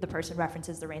the person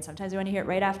references the rain. Sometimes you want to hear it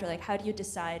right after. Like, how do you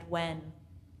decide when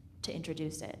to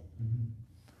introduce it?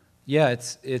 Yeah,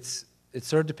 it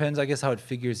sort of depends, I guess, how it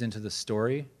figures into the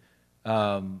story.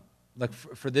 Like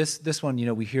for this one,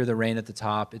 we hear the rain at the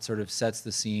top. It sort of sets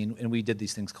the scene, and we did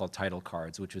these things called title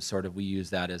cards, which was sort of, we use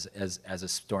that as a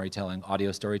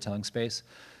audio storytelling space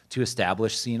to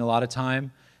establish scene a lot of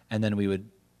time, and then we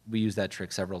used that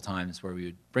trick several times where we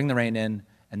would bring the rain in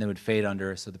and then would fade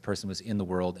under so the person was in the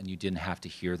world and you didn't have to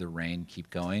hear the rain keep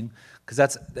going.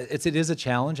 Because it is a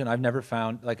challenge, and I've never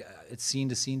found, like, it's scene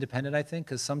to scene dependent, I think,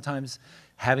 because sometimes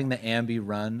having the ambi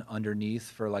run underneath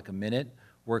for like a minute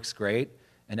works great,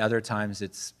 and other times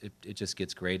it just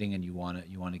gets grating and you want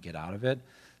to get out of it.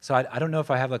 So I don't know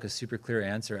if I have like a super clear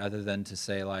answer other than to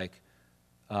say, like,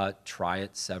 try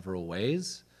it several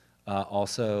ways.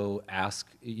 Also ask,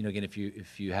 again,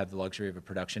 if you have the luxury of a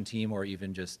production team or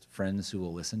even just friends who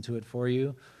will listen to it for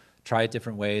you, try it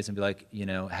different ways and be like, you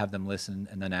know, have them listen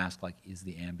and then ask, like, is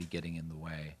the ambi getting in the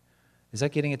way? Is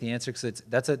that getting at the answer? Because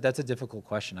that's a difficult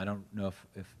question. I don't know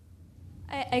if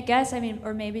I guess, I mean,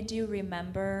 or maybe do you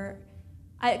remember,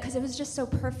 because it was just so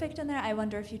perfect in there, I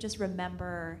wonder if you just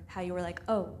remember how you were like,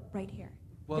 oh, right here.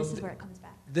 Well, this is where it comes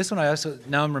back. This one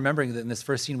now I'm remembering that in this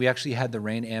first scene, we actually had the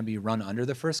rain ambi run under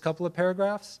the first couple of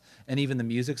paragraphs, and even the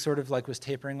music sort of like was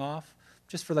tapering off,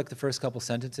 just for like the first couple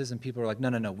sentences, and people were like,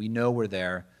 no, we know we're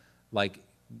there, like,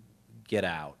 get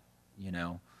out, you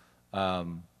know?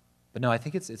 But no, I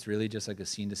think it's really just like a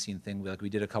scene-to-scene thing. Like we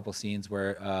did a couple scenes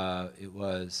where it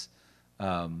was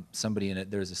somebody in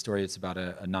it. There's a story. It's about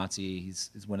a Nazi.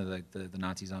 He's one of the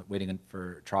Nazis waiting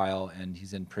for trial, and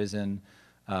he's in prison.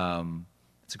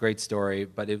 It's a great story,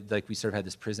 but like we sort of had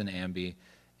this prison ambi,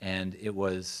 and it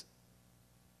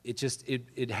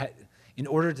had. In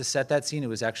order to set that scene, it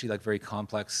was actually like very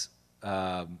complex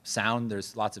sound.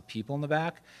 There's lots of people in the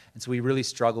back, and so we really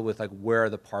struggled with like where are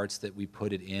the parts that we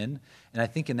put it in. And I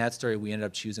think in that story we ended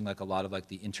up choosing like a lot of like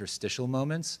the interstitial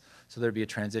moments. So there'd be a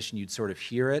transition, you'd sort of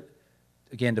hear it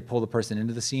again to pull the person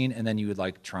into the scene, and then you would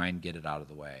like try and get it out of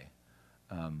the way.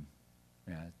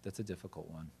 Yeah, that's a difficult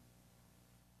one.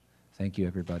 Thank you,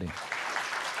 everybody.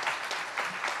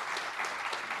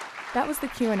 That was the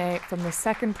Q&A from the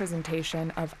second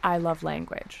presentation of I Love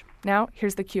Language. Now,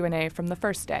 here's the Q&A from the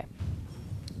first day.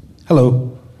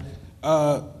 Hello.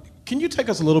 Can you take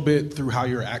us a little bit through how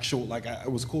your actual, like, it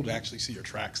was cool to actually see your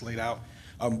tracks laid out,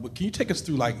 but can you take us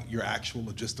through, like, your actual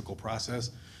logistical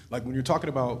process? Like, when you're talking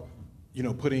about, you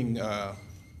know, putting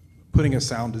a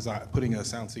sound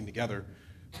scene together,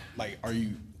 like, are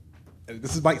you,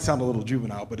 might sound a little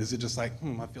juvenile, but is it just like,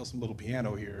 I feel some little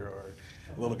piano here, or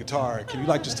a little guitar? Can you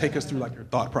like just take us through like your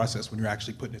thought process when you're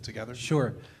actually putting it together?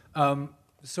 Sure.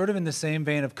 Sort of in the same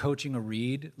vein of coaching a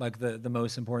read, like the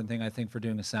most important thing I think for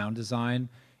doing a sound design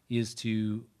is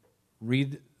to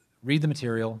read the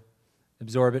material,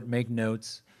 absorb it, make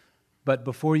notes, but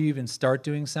before you even start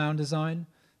doing sound design,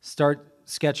 start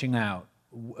sketching out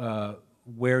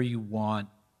where you want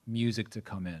music to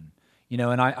come in. You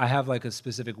know, and I have like a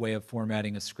specific way of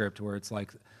formatting a script where it's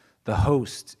like the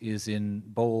host is in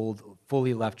bold,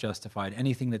 fully left justified.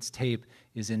 Anything that's tape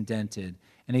is indented.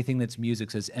 Anything that's music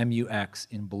says MUX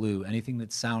in blue. Anything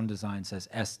that's sound design says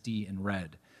SD in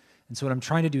red. And so what I'm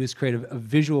trying to do is create a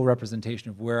visual representation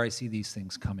of where I see these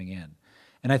things coming in.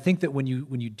 And I think that when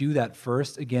you do that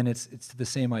first, again, it's the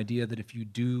same idea that if you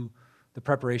do the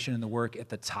preparation and the work at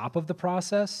the top of the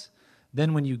process,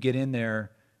 then when you get in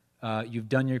there, you've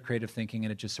done your creative thinking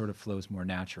and it just sort of flows more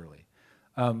naturally.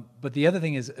 But the other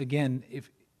thing is, again,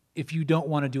 if you don't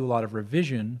want to do a lot of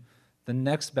revision, the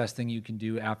next best thing you can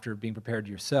do after being prepared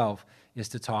yourself is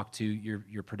to talk to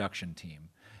your production team.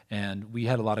 And we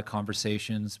had a lot of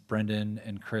conversations, Brendan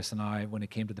and Chris and I, when it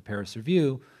came to the Paris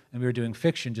Review, and we were doing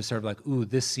fiction, just sort of like, ooh,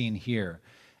 this scene here.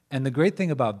 And the great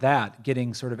thing about that,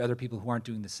 getting sort of other people who aren't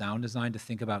doing the sound design to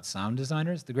think about sound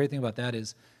designers, the great thing about that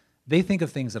is they think of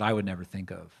things that I would never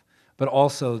think of. But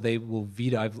also they will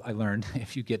veto, I learned,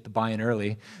 if you get the buy-in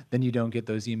early, then you don't get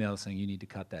those emails saying you need to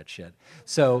cut that shit.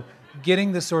 So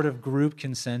getting the sort of group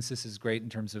consensus is great in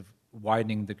terms of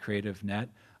widening the creative net,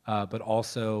 but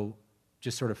also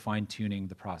just sort of fine-tuning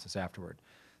the process afterward.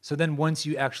 So then once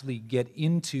you actually get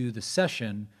into the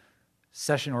session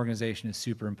organization is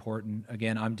super important.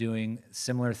 Again, I'm doing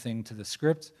similar thing to the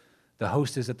script. The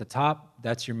host is at the top,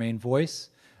 that's your main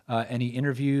voice. Any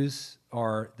interviews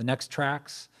are the next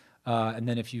tracks. And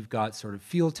then if you've got sort of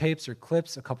field tapes or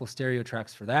clips, a couple stereo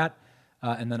tracks for that.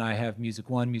 And then I have music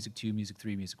 1, music 2, music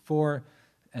 3, music 4.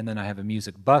 And then I have a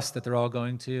music bus that they're all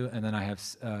going to. And then I have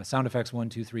sound effects 1,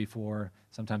 2, 3, 4,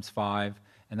 sometimes 5.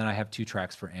 And then I have 2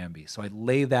 tracks for ambi. So I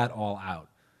lay that all out.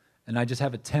 And I just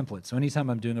have a template. So anytime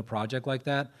I'm doing a project like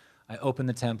that, I open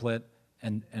the template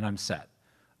and I'm set.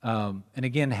 And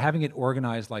again, having it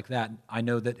organized like that, I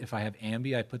know that if I have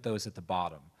ambi, I put those at the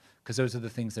bottom, because those are the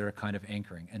things that are kind of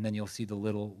anchoring. And then you'll see the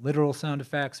little literal sound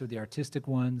effects or the artistic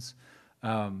ones.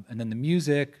 And then the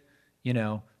music, you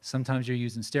know, sometimes you're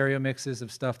using stereo mixes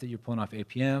of stuff that you're pulling off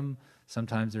APM.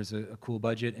 Sometimes there's a cool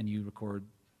budget and you record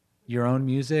your own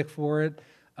music for it.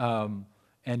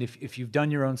 And if you've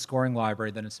done your own scoring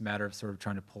library, then it's a matter of sort of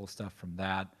trying to pull stuff from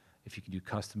that. If you can do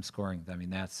custom scoring, I mean,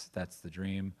 that's the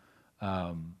dream.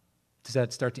 Does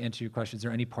that start to answer your question? Is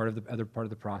there any other part of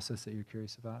the process that you're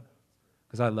curious about?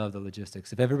 Because I love the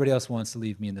logistics. If everybody else wants to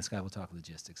leave me and this guy will talk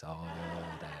logistics all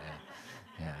day.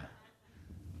 Yeah.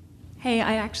 Hey,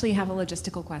 I actually have a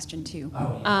logistical question too.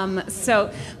 Oh.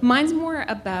 So mine's more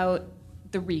about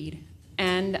the read.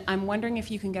 And I'm wondering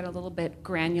if you can get a little bit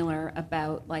granular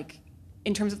about, like,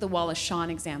 in terms of the Wallace Shawn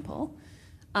example,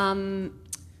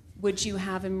 would you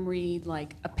have him read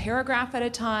like a paragraph at a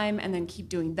time and then keep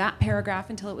doing that paragraph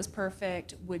until it was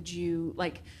perfect? Would you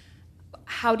like,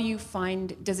 how do you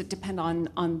find, does it depend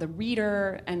on the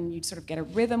reader and you sort of get a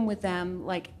rhythm with them?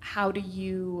 Like, how do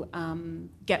you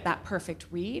get that perfect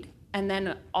read? And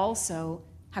then also,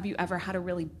 have you ever had a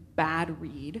really bad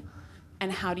read?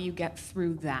 And how do you get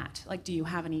through that? Like, do you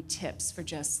have any tips for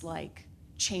just like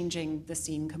changing the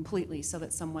scene completely so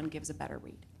that someone gives a better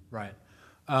read? Right.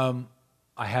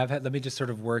 I have had, let me just sort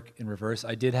of work in reverse.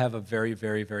 I did have a very,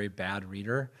 very, very bad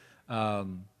reader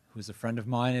who's a friend of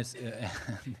mine.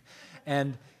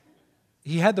 And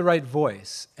he had the right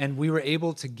voice, and we were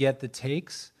able to get the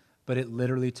takes, but it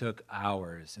literally took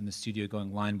hours in the studio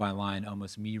going line by line,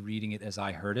 almost me reading it as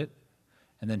I heard it,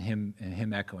 and then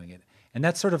him echoing it. And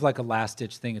that's sort of like a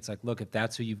last-ditch thing. It's like, look, if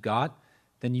that's who you've got,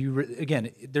 then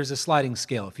again, there's a sliding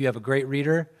scale. If you have a great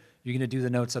reader, you're going to do the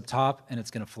notes up top, and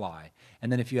it's going to fly.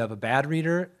 And then if you have a bad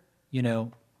reader, you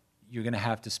know, you're going to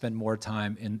have to spend more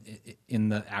time in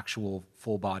the actual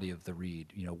full body of the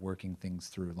read, you know, working things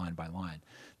through line by line.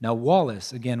 Now,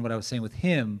 Wallace, again, what I was saying with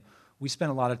him, we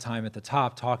spent a lot of time at the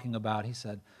top talking about, he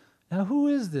said, now who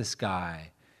is this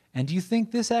guy? And do you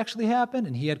think this actually happened?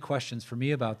 And he had questions for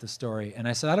me about the story. And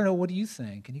I said, I don't know, what do you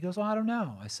think? And he goes, well, I don't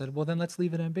know. I said, well, then let's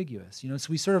leave it ambiguous. You know,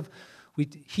 so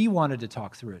he wanted to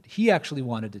talk through it. He actually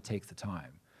wanted to take the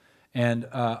time. And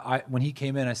when he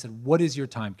came in, I said, what is your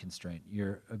time constraint?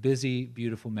 You're a busy,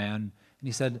 beautiful man. And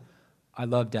he said, I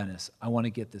love Dennis. I want to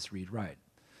get this read right.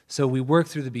 So we worked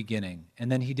through the beginning,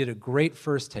 and then he did a great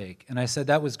first take. And I said,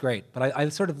 that was great, but I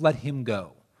sort of let him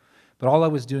go. But all I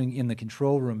was doing in the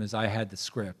control room is I had the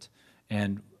script,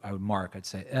 and I would mark. I'd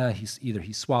say, either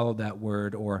he swallowed that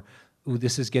word, or, ooh,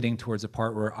 this is getting towards a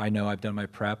part where I know I've done my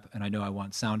prep, and I know I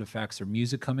want sound effects or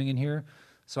music coming in here.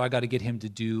 So I got to get him to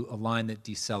do a line that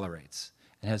decelerates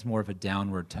and has more of a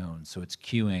downward tone. So it's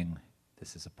cueing,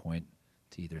 this is a point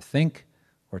to either think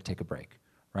or take a break,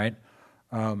 right?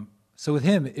 So with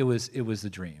him, it was the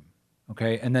dream,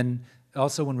 okay? And then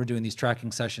also when we're doing these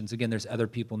tracking sessions, again, there's other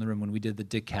people in the room. When we did the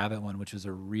Dick Cavett one, which was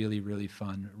a really, really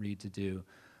fun read to do,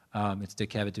 it's Dick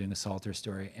Cavett doing a Salter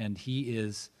story, and he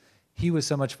was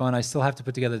so much fun. I still have to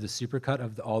put together the supercut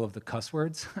of all of the cuss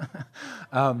words.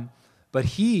 But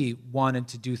he wanted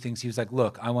to do things. He was like,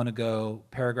 look, I want to go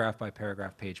paragraph by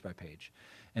paragraph, page by page.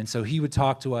 And so he would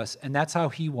talk to us, and that's how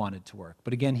he wanted to work.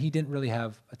 But again, he didn't really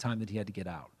have a time that he had to get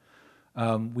out.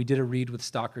 We did a read with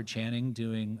Stockard Channing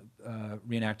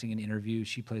reenacting an interview.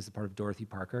 She plays the part of Dorothy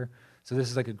Parker. So this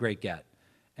is like a great get.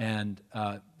 And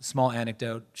small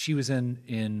anecdote, she was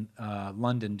in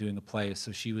London doing a play,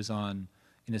 so she was in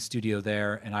a studio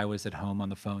there, and I was at home on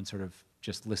the phone sort of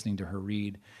just listening to her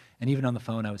read. And even on the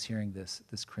phone, I was hearing this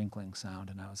crinkling sound,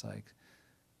 and I was like,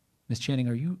 Miss Channing,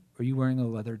 are you wearing a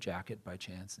leather jacket by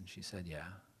chance? And she said, yeah.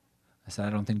 I said, I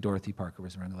don't think Dorothy Parker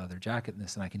was wearing a leather jacket in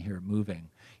this, and I can hear it moving.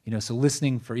 You know, so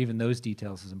listening for even those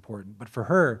details is important. But for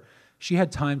her, she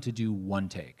had time to do one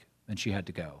take, and she had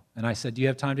to go. And I said, do you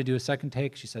have time to do a second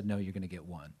take? She said, no, you're going to get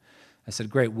one. I said,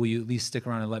 great, will you at least stick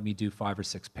around and let me do 5 or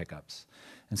 6 pickups?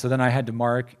 And so then I had to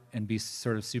mark and be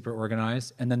sort of super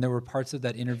organized. And then there were parts of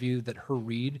that interview that her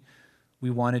read, we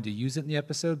wanted to use it in the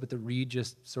episode, but the read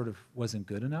just sort of wasn't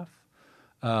good enough.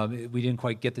 We didn't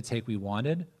quite get the take we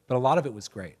wanted, but a lot of it was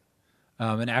great.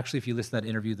 And actually, if you listen to that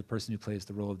interview, the person who plays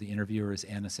the role of the interviewer is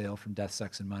Anna Sale from Death,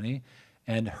 Sex, and Money.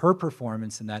 And her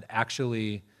performance in that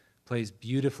actually plays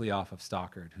beautifully off of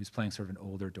Stockard, who's playing sort of an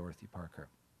older Dorothy Parker.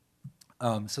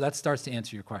 So that starts to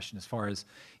answer your question as far as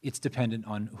it's dependent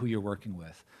on who you're working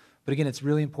with. But again, it's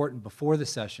really important before the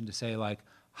session to say, like,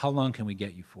 how long can we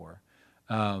get you for?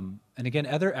 And again,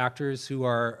 other actors who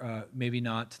are maybe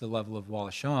not to the level of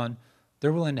Wallace Shawn,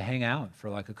 they're willing to hang out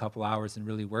for like a couple hours and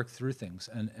really work through things.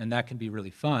 And that can be really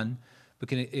fun,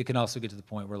 but it can also get to the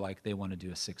point where like they want to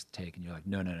do a 6th take and you're like,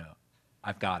 no,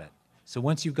 I've got it. So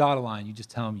once you've got a line, you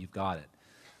just tell them you've got it.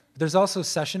 But there's also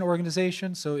session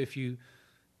organization. So if you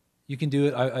can do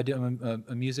it. I'm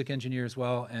a music engineer as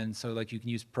well, and so like you can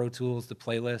use Pro Tools, the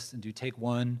playlist, and do take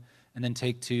 1, and then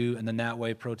take 2, and then that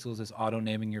way Pro Tools is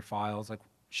auto-naming your files, like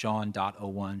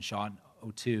Shawn.01,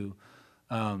 Shawn.02,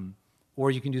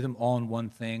 or you can do them all in one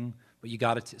thing. But you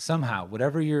got to somehow,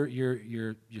 whatever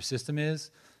your system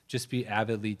is, just be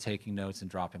avidly taking notes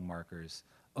and dropping markers.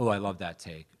 Oh, I love that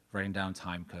take. Writing down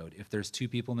time code. If there's 2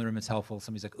 people in the room, it's helpful.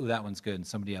 Somebody's like, oh, that one's good, and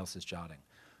somebody else is jotting.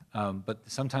 But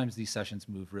sometimes these sessions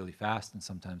move really fast, and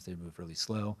sometimes they move really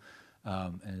slow.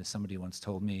 And as somebody once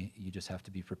told me, you just have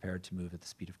to be prepared to move at the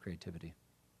speed of creativity.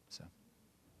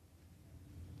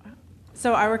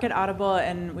 So I work at Audible,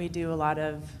 and we do a lot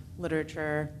of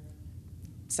literature,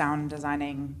 sound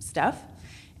designing stuff.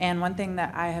 And one thing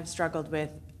that I have struggled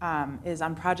with is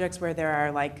on projects where there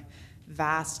are like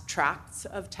vast tracts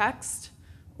of text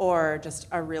or just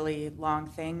a really long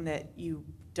thing that you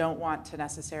don't want to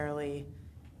necessarily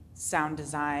sound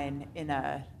design in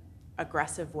a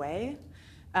aggressive way.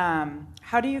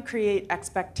 How do you create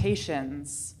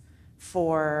expectations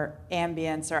for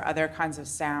ambience or other kinds of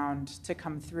sound to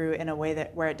come through in a way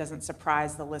that where it doesn't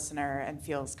surprise the listener and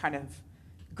feels kind of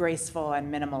graceful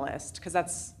and minimalist? Because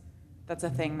that's a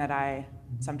thing that I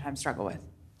sometimes struggle with.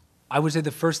 I would say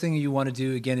the first thing you want to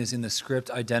do, again, is in the script,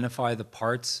 identify the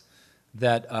parts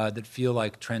that that feel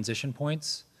like transition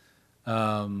points.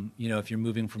 If you're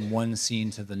moving from one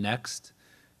scene to the next,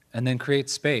 and then create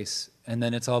space. And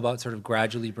then it's all about sort of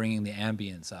gradually bringing the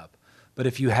ambience up. But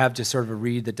if you have just sort of a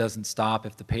read that doesn't stop,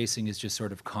 if the pacing is just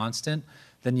sort of constant,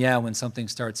 then yeah, when something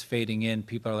starts fading in,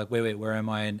 people are like, wait, where am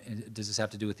I? And does this have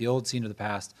to do with the old scene or the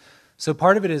past? So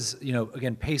part of it is,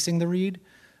 again, pacing the read.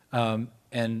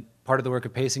 And part of the work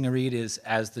of pacing a read is,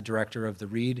 as the director of the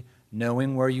read,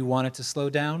 knowing where you want it to slow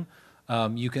down.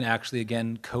 You can actually,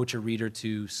 again, coach a reader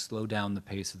to slow down the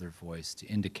pace of their voice, to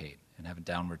indicate, and have a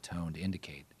downward tone to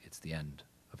indicate it's the end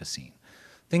of a scene.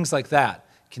 Things like that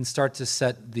can start to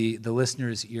set the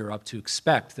listener's ear up to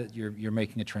expect that you're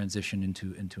making a transition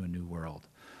into a new world.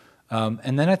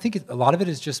 And then I think a lot of it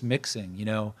is just mixing,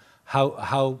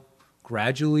 how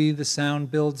gradually the sound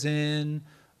builds in,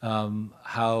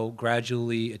 how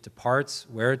gradually it departs,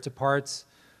 where it departs.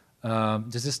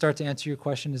 Does this start to answer your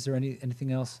question? Is there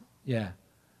anything else? Yeah.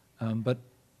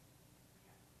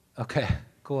 Okay,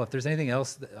 cool. If there's anything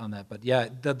else on that. But yeah,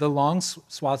 the long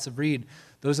swaths of read,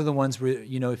 those are the ones where,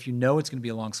 if you know it's going to be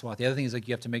a long swath. The other thing is, like,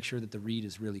 you have to make sure that the read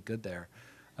is really good there,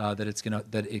 that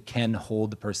it can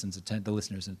hold the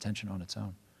listener's attention on its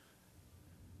own.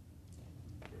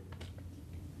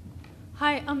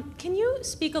 Hi, can you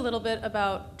speak a little bit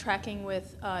about tracking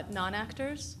with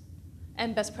non-actors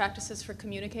and best practices for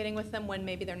communicating with them when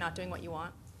maybe they're not doing what you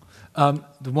want?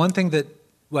 The one thing that,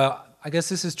 well, I guess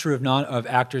this is true of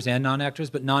actors and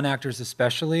non-actors, but non-actors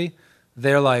especially,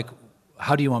 they're like,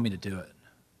 how do you want me to do it?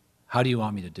 How do you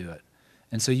want me to do it?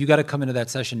 And so you got to come into that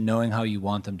session knowing how you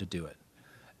want them to do it.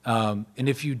 And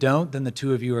if you don't, then the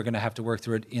two of you are going to have to work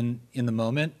through it in the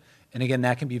moment. And again,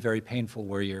 that can be very painful,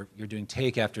 where you're doing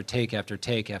take after take after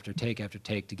take after take after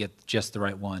take to get just the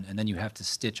right one, and then you have to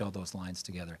stitch all those lines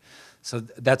together. So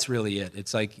that's really it.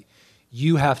 It's like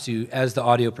you have to, as the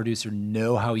audio producer,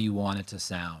 know how you want it to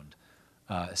sound,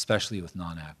 especially with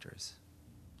non-actors.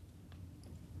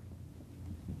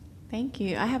 Thank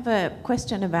you. I have a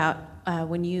question about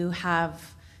when you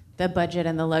have the budget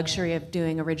and the luxury of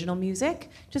doing original music.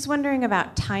 Just wondering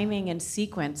about timing and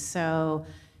sequence. So,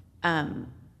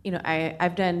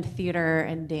 I've done theater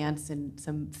and dance and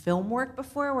some film work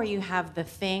before, where you have the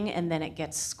thing and then it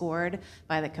gets scored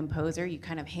by the composer. You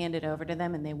kind of hand it over to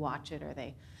them and they watch it, or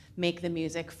they make the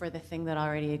music for the thing that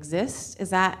already exists. Is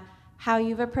that how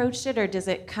you've approached it, or does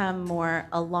it come more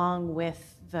along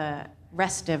with the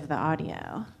rest of the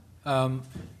audio?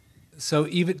 So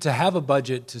even to have a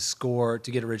budget to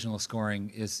get original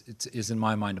scoring is in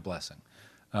my mind a blessing.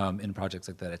 In projects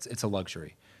like that, it's a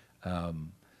luxury.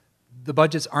 The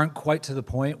budgets aren't quite to the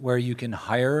point where you can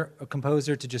hire a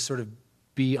composer to just sort of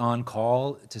be on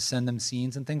call to send them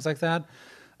scenes and things like that.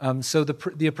 So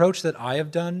the approach that I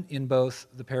have done in both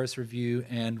the Paris Review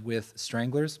and with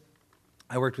Stranglers,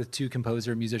 I worked with two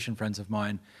musician friends of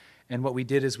mine, and what we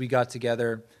did is we got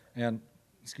together and,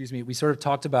 we sort of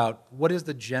talked about what is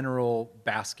the general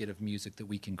basket of music that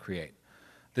we can create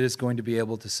that is going to be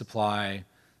able to supply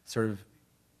sort of,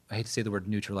 I hate to say the word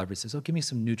neutral. Everybody says, oh, give me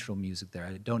some neutral music there.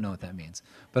 I don't know what that means,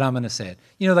 but I'm going to say it.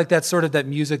 Like that sort of that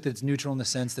music that's neutral in the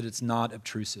sense that it's not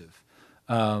obtrusive.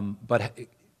 But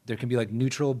there can be like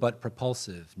neutral but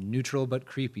propulsive, neutral but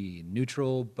creepy,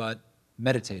 neutral but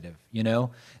meditative,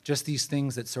 Just these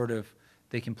things that sort of,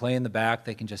 they can play in the back,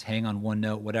 they can just hang on one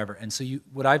note, whatever. And so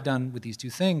what I've done with these two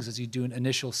things is you do an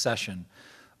initial session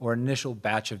or an initial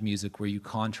batch of music where you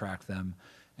contract them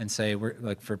and say, we're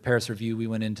like for Paris Review, we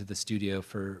went into the studio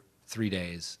for 3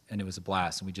 days and it was a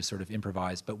blast and we just sort of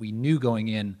improvised, but we knew going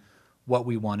in what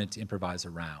we wanted to improvise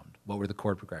around, what were the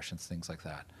chord progressions, things like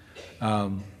that.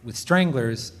 With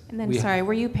Stranglers, and then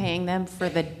were you paying them for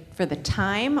the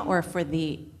time or for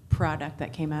the product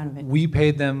that came out of it? We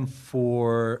paid them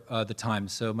for the time.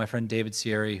 So my friend David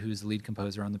Sierri, who's the lead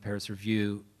composer on the Paris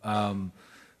Review,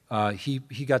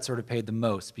 he got sort of paid the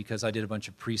most because I did a bunch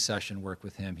of pre-session work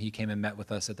with him. He came and met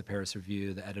with us at the Paris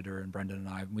Review, the editor and Brendan and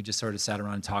I. And we just sort of sat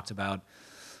around and talked about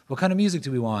what kind of music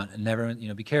do we want, and never,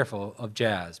 be careful of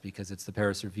jazz because it's the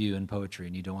Paris Review and poetry,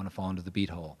 and you don't want to fall into the beat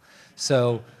hole.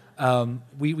 So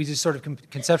we just sort of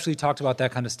conceptually talked about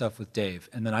that kind of stuff with Dave,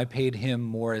 and then I paid him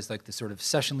more as like the sort of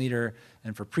session leader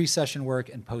and for pre-session work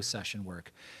and post-session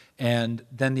work. And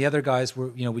then the other guys were,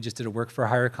 we just did a work for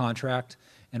hire contract,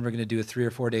 and we're going to do a 3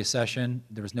 or 4 day session.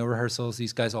 There was no rehearsals.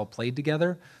 These guys all played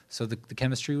together, so the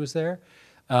chemistry was there.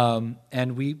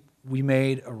 And we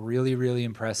made a really, really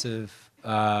impressive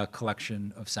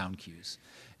collection of sound cues.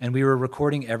 And we were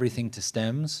recording everything to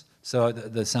stems. So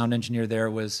the sound engineer there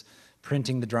was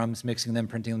printing the drums, mixing them,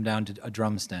 printing them down to a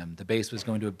drum stem. The bass was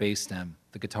going to a bass stem,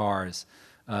 the guitars,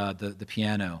 the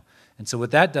piano. And so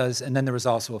what that does, and then there was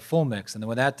also a full mix, and then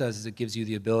what that does is it gives you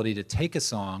the ability to take a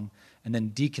song and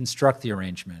then deconstruct the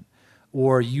arrangement,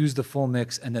 or use the full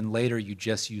mix and then later you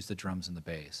just use the drums and the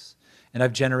bass. And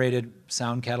I've generated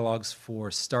sound catalogs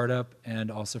for Startup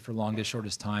and also for Longest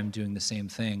Shortest Time doing the same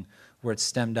thing, where it's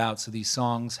stemmed out. So these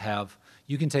songs have,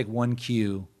 you can take one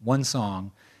cue, one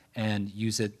song, and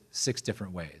use it 6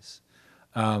 different ways.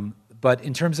 But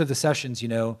in terms of the sessions,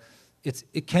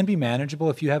 it can be manageable.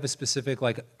 If you have a specific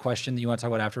question that you want to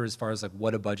talk about after, as far as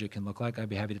what a budget can look like, I'd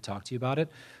be happy to talk to you about it.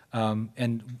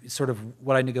 And sort of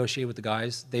what I negotiated with the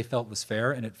guys, they felt was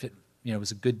fair, and it fit. It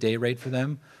was a good day rate for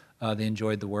them. They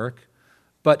enjoyed the work.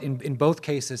 But in both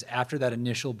cases, after that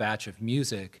initial batch of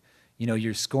music,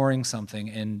 you're scoring something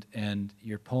and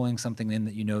you're pulling something in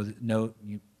that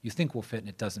you think will fit and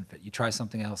it doesn't fit. You try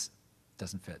something else, it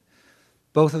doesn't fit.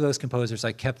 Both of those composers,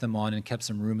 I kept them on and kept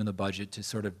some room in the budget to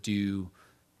sort of do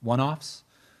one-offs.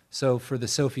 So for the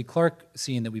Sophie Clark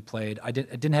scene that we played, I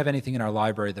didn't have anything in our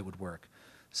library that would work.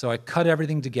 So I cut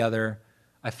everything together.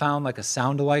 I found a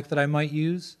sound-alike that I might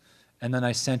use, and then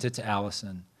I sent it to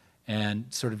Allison and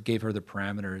sort of gave her the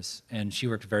parameters. And she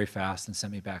worked very fast and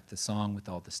sent me back the song with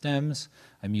all the stems.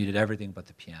 I muted everything but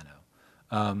the piano.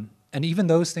 And even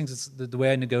those things, the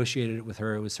way I negotiated it with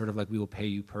her, it was sort of we will pay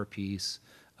you per piece.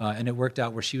 And it worked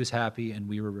out where she was happy and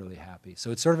we were really happy.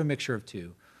 So it's sort of a mixture of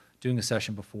two, doing a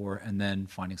session before and then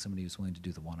finding somebody who's willing to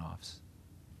do the one-offs.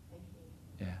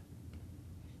 Yeah.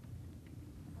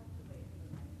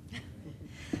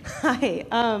 Hi.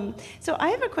 So I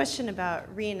have a question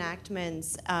about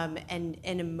reenactments and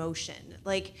emotion.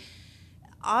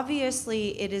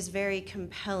 Obviously, it is very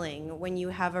compelling when you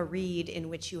have a read in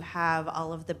which you have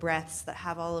all of the breaths that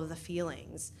have all of the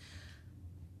feelings.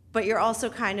 But you're also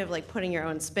kind of putting your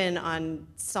own spin on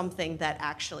something that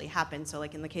actually happened. So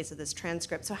in the case of this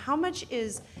transcript. So how much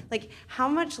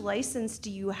license do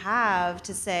you have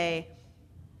to say,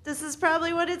 this is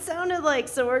probably what it sounded like,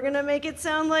 so we're gonna make it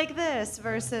sound like this,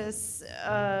 versus,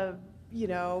 I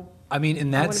mean,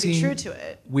 in that scene, be true to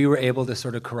it. We were able to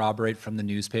sort of corroborate from the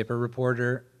newspaper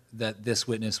reporter that this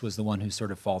witness was the one who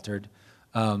sort of faltered.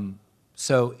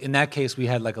 So in that case, we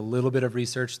had a little bit of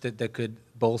research that could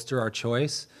bolster our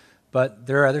choice. But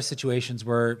there are other situations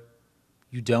where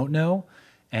you don't know,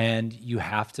 and you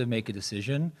have to make a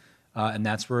decision. And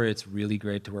that's where it's really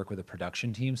great to work with a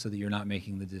production team so that you're not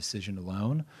making the decision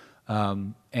alone.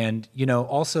 And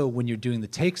also when you're doing the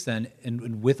takes then,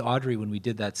 and with Audrey when we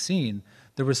did that scene,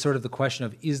 there was sort of the question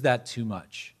of, is that too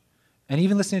much? And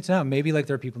even listening to now, maybe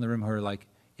there are people in the room who are yeah,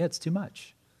 it's too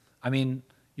much. I mean,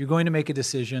 you're going to make a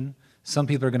decision. Some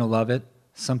people are going to love it.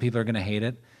 Some people are going to hate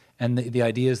it. And the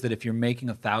idea is that if you're making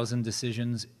 1,000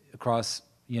 decisions across,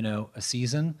 a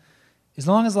season, as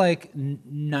long as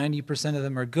 90% of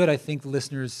them are good, I think the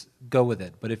listeners go with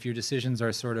it. But if your decisions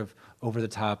are sort of over the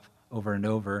top, over and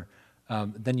over,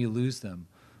 then you lose them.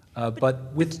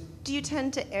 Do you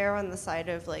tend to err on the side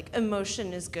of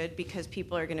emotion is good because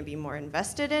people are going to be more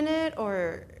invested in it,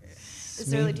 or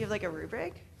do you have a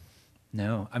rubric?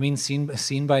 No, I mean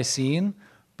scene by scene.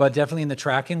 But definitely in the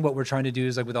tracking, what we're trying to do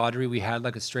is with Audrey, we had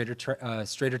a straighter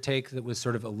take that was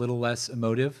sort of a little less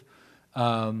emotive,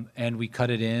 and we cut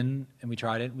it in and we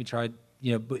tried it. We tried,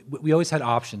 but we always had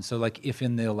options. So if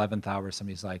in the 11th hour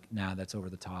somebody's nah, that's over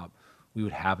the top, we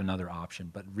would have another option.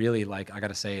 But really, I got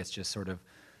to say, it's just sort of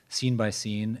scene by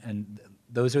scene, and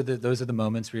those are the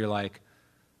moments where you're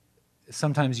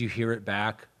sometimes you hear it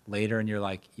back later and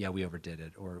you're yeah, we overdid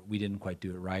it, or we didn't quite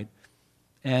do it right.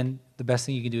 And the best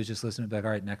thing you can do is just listen and be all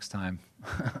right, next time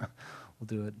we'll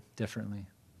do it differently.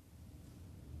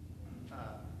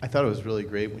 I thought it was really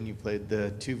great when you played the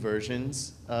 2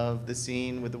 versions of the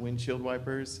scene with the windshield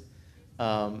wipers.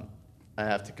 I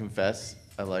have to confess,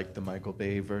 I like the Michael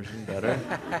Bay version better.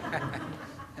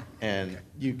 And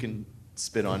you can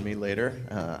spit on me later.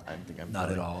 I think I'm not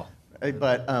fine. At all.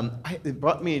 But it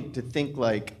brought me to think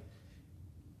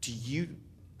do you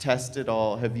test it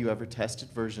all? Have you ever tested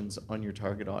versions on your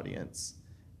target audience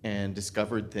and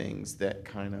discovered things that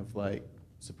kind of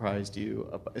surprised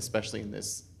you, especially in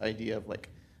this idea of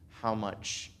how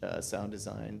much sound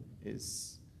design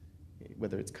is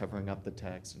whether it's covering up the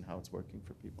text and how it's working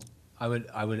for people. I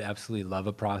would absolutely love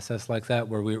a process like that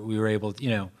where we were able,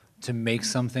 to make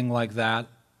something like that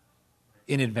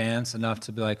in advance enough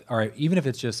to be like, all right, even if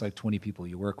it's just like 20 people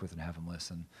you work with and have them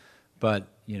listen. But,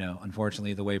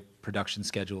 unfortunately, the way production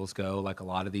schedules go, like a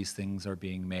lot of these things are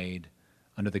being made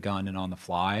under the gun and on the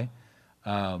fly.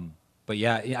 But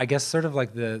yeah, I guess sort of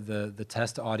like the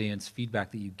test audience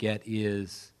feedback that you get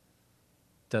is,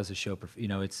 does a show,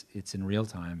 it's in real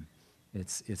time.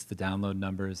 It's the download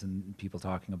numbers and people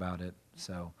talking about it.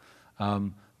 So,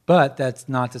 but that's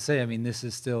not to say, this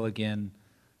is still, again,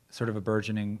 sort of a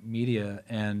burgeoning media,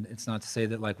 and it's not to say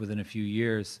that like within a few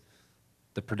years,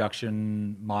 the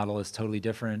production model is totally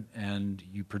different and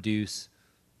you produce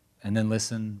and then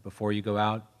listen before you go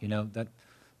out.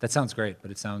 That sounds great,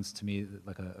 but it sounds to me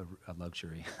like a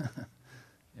luxury.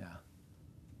 Yeah.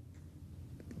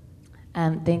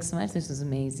 Thanks so much. This was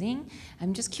amazing.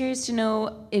 I'm just curious to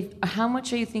know how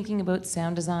much are you thinking about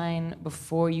sound design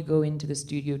before you go into the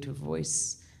studio to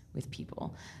voice with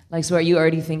people? Like, so are you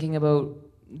already thinking about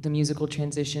the musical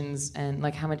transitions and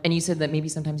like how much? And you said that maybe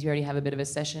sometimes you already have a bit of a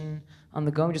session on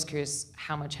the go. I'm just curious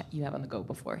how much you have on the go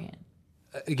beforehand.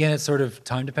 Again, it's sort of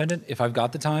time dependent. If I've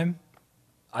got the time,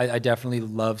 I definitely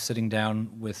love sitting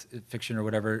down with fiction or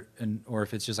whatever, or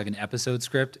if it's just like an episode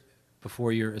script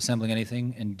before you're assembling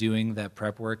anything and doing that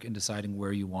prep work and deciding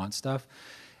where you want stuff.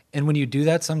 And when you do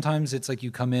that, sometimes it's like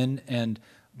you come in and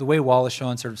the way Wallace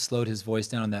Shawn sort of slowed his voice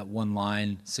down on that one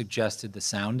line suggested the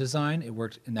sound design. It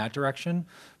worked in that direction.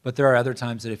 But there are other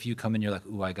times that if you come in, you're like,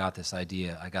 ooh, I got this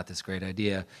idea. I got this great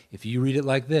idea. If you read it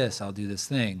like this, I'll do this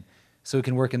thing. So it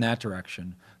can work in that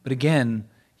direction. But again,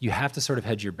 you have to sort of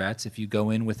hedge your bets. If you go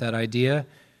in with that idea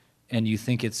and you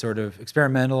think it's sort of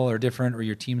experimental or different or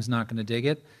your team's not going to dig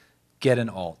it, get an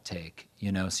alt take,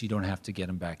 so you don't have to get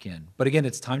them back in. But again,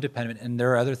 it's time dependent, and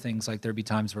there are other things, like there'd be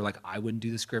times where like I wouldn't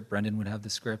do the script, Brendan would have the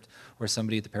script, or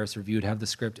somebody at the Paris Review would have the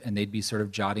script, and they'd be sort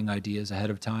of jotting ideas ahead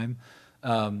of time.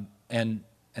 And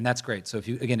that's great. So if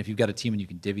you've got a team and you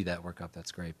can divvy that work up,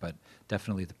 that's great, but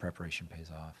definitely the preparation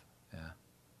pays off, yeah.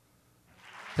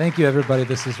 Thank you, everybody.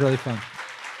 This is really fun.